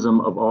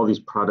mechanism of all these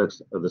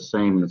products are the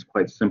same, and it's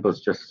quite simple, it's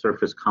just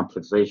surface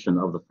complexation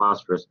of the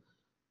phosphorus.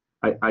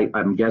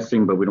 I'm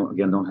guessing, but we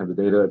don't have the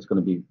data. It's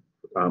going to be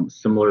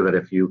similar, that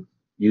if you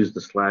use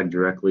the slag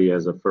directly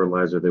as a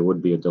fertilizer, there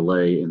would be a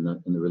delay in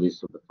the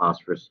release of the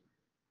phosphorus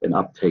and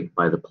uptake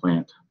by the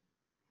plant.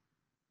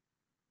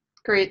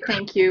 Great,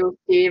 thank you,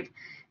 Steve.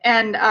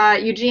 And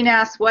Eugene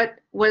asked, what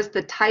was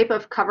the type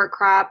of cover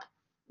crop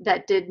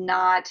that did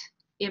not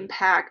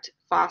impact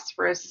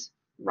phosphorus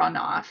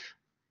runoff?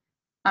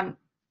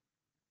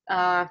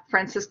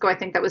 Francisco, I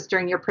think that was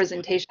during your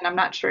presentation. I'm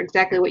not sure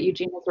exactly what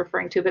Eugene was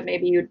referring to, but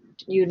maybe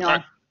you know.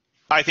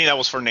 I think that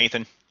was for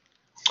Nathan.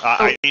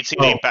 I did see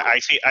the impact.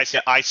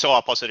 I saw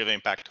a positive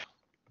impact.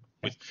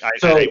 I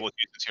was using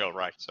zero,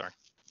 right? Sorry.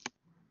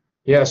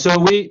 Yeah. So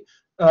we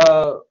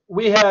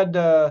had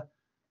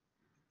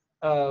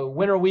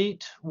winter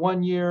wheat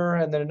one year,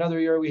 and then another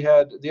year we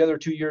had, the other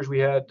 2 years we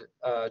had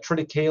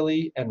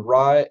triticale and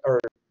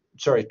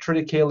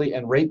triticale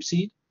and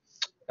rapeseed.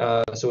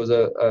 So it was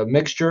a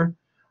mixture.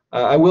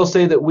 I will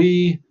say that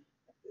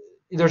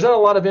there's not a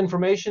lot of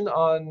information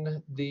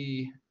on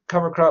the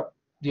cover crop,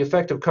 the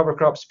effect of cover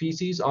crop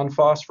species on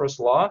phosphorus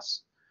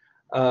loss.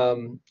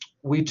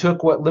 We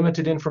took what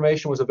limited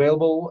information was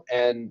available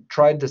and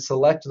tried to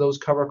select those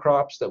cover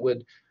crops that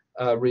would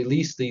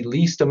release the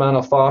least amount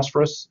of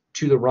phosphorus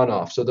to the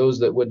runoff. So those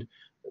that would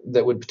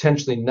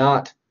potentially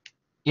not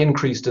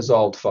increase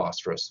dissolved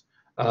phosphorus.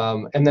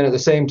 And then at the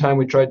same time,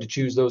 we tried to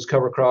choose those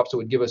cover crops that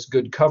would give us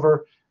good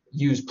cover,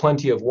 use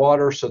plenty of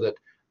water so that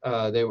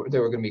they were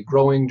going to be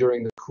growing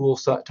during the cool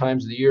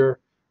times of the year,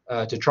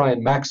 to try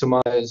and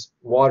maximize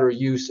water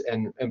use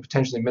and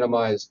potentially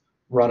minimize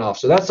runoff.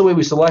 So that's the way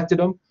we selected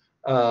them,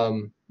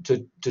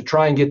 to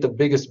try and get the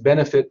biggest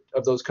benefit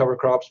of those cover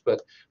crops.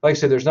 But like I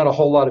said, there's not a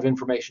whole lot of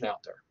information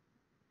out there.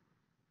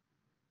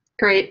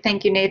 Great,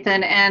 thank you,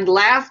 Nathan. And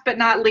last but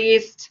not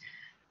least,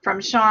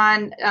 from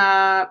Sean,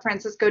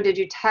 Francisco, did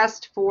you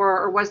test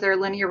for, or was there a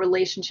linear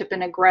relationship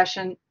in a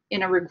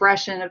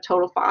regression of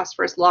total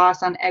phosphorus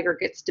loss on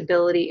aggregate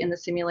stability in the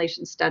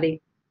simulation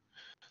study?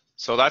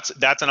 So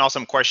that's an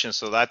awesome question.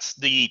 So that's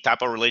the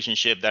type of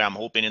relationship that I'm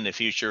hoping in the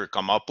future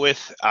come up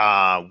with.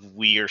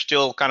 We are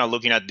still kind of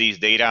looking at these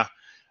data.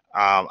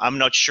 I'm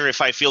not sure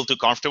if I feel too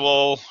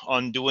comfortable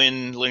on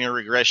doing linear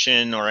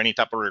regression or any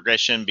type of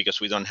regression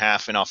because we don't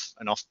have enough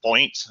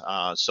points.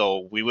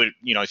 So we would,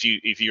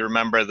 if you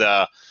remember,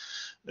 there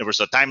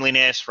was a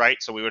timeliness,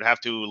 right? So we would have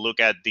to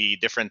look at the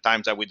different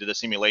times that we did the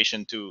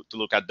simulation to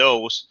look at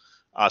those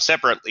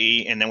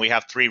separately, and then we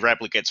have 3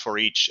 replicates for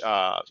each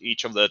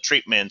of the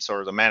treatments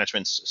or the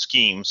management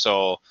scheme.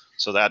 So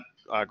that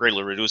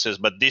greatly reduces.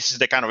 But this is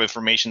the kind of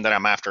information that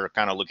I'm after,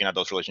 kind of looking at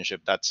those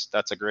relationships.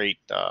 That's a great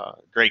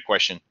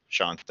question,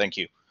 Sean. Thank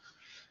you.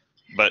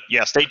 But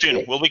yeah, stay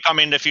tuned. We'll be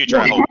coming in the future,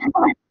 I hope.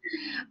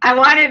 I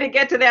wanted to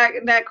get to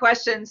that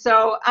question.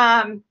 So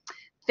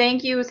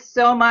thank you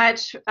so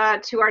much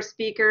to our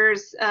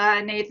speakers,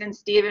 Nathan,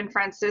 Steve, and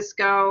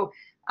Francisco.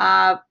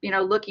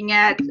 Looking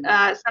at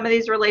some of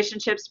these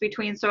relationships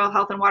between soil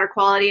health and water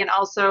quality, and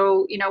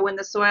also, when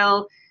the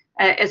soil,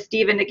 as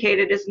Steve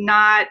indicated, is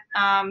not,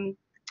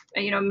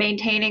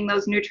 maintaining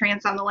those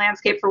nutrients on the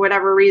landscape for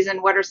whatever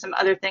reason, what are some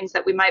other things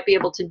that we might be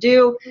able to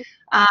do?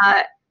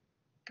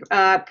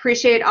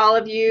 Appreciate all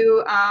of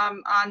you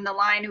on the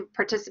line who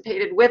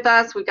participated with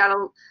us. We've got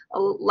a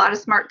lot of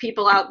smart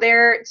people out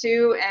there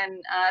too,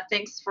 and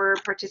thanks for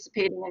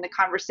participating in the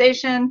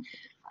conversation.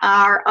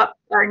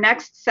 Our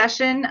next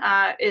session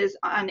is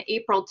on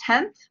April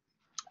 10th,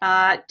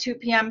 2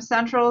 p.m.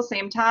 Central,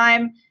 same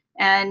time,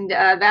 and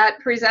that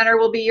presenter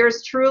will be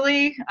yours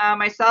truly,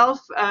 myself,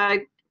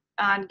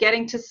 on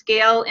getting to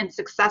scale in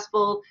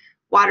successful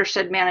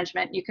watershed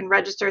management. You can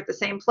register at the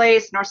same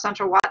place,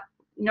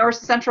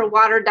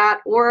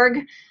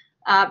 northcentralwater.org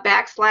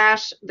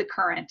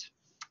 /thecurrent.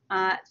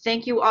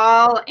 Thank you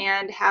all,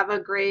 and have a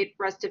great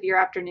rest of your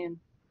afternoon.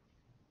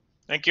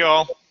 Thank you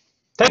all.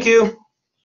 Thank you.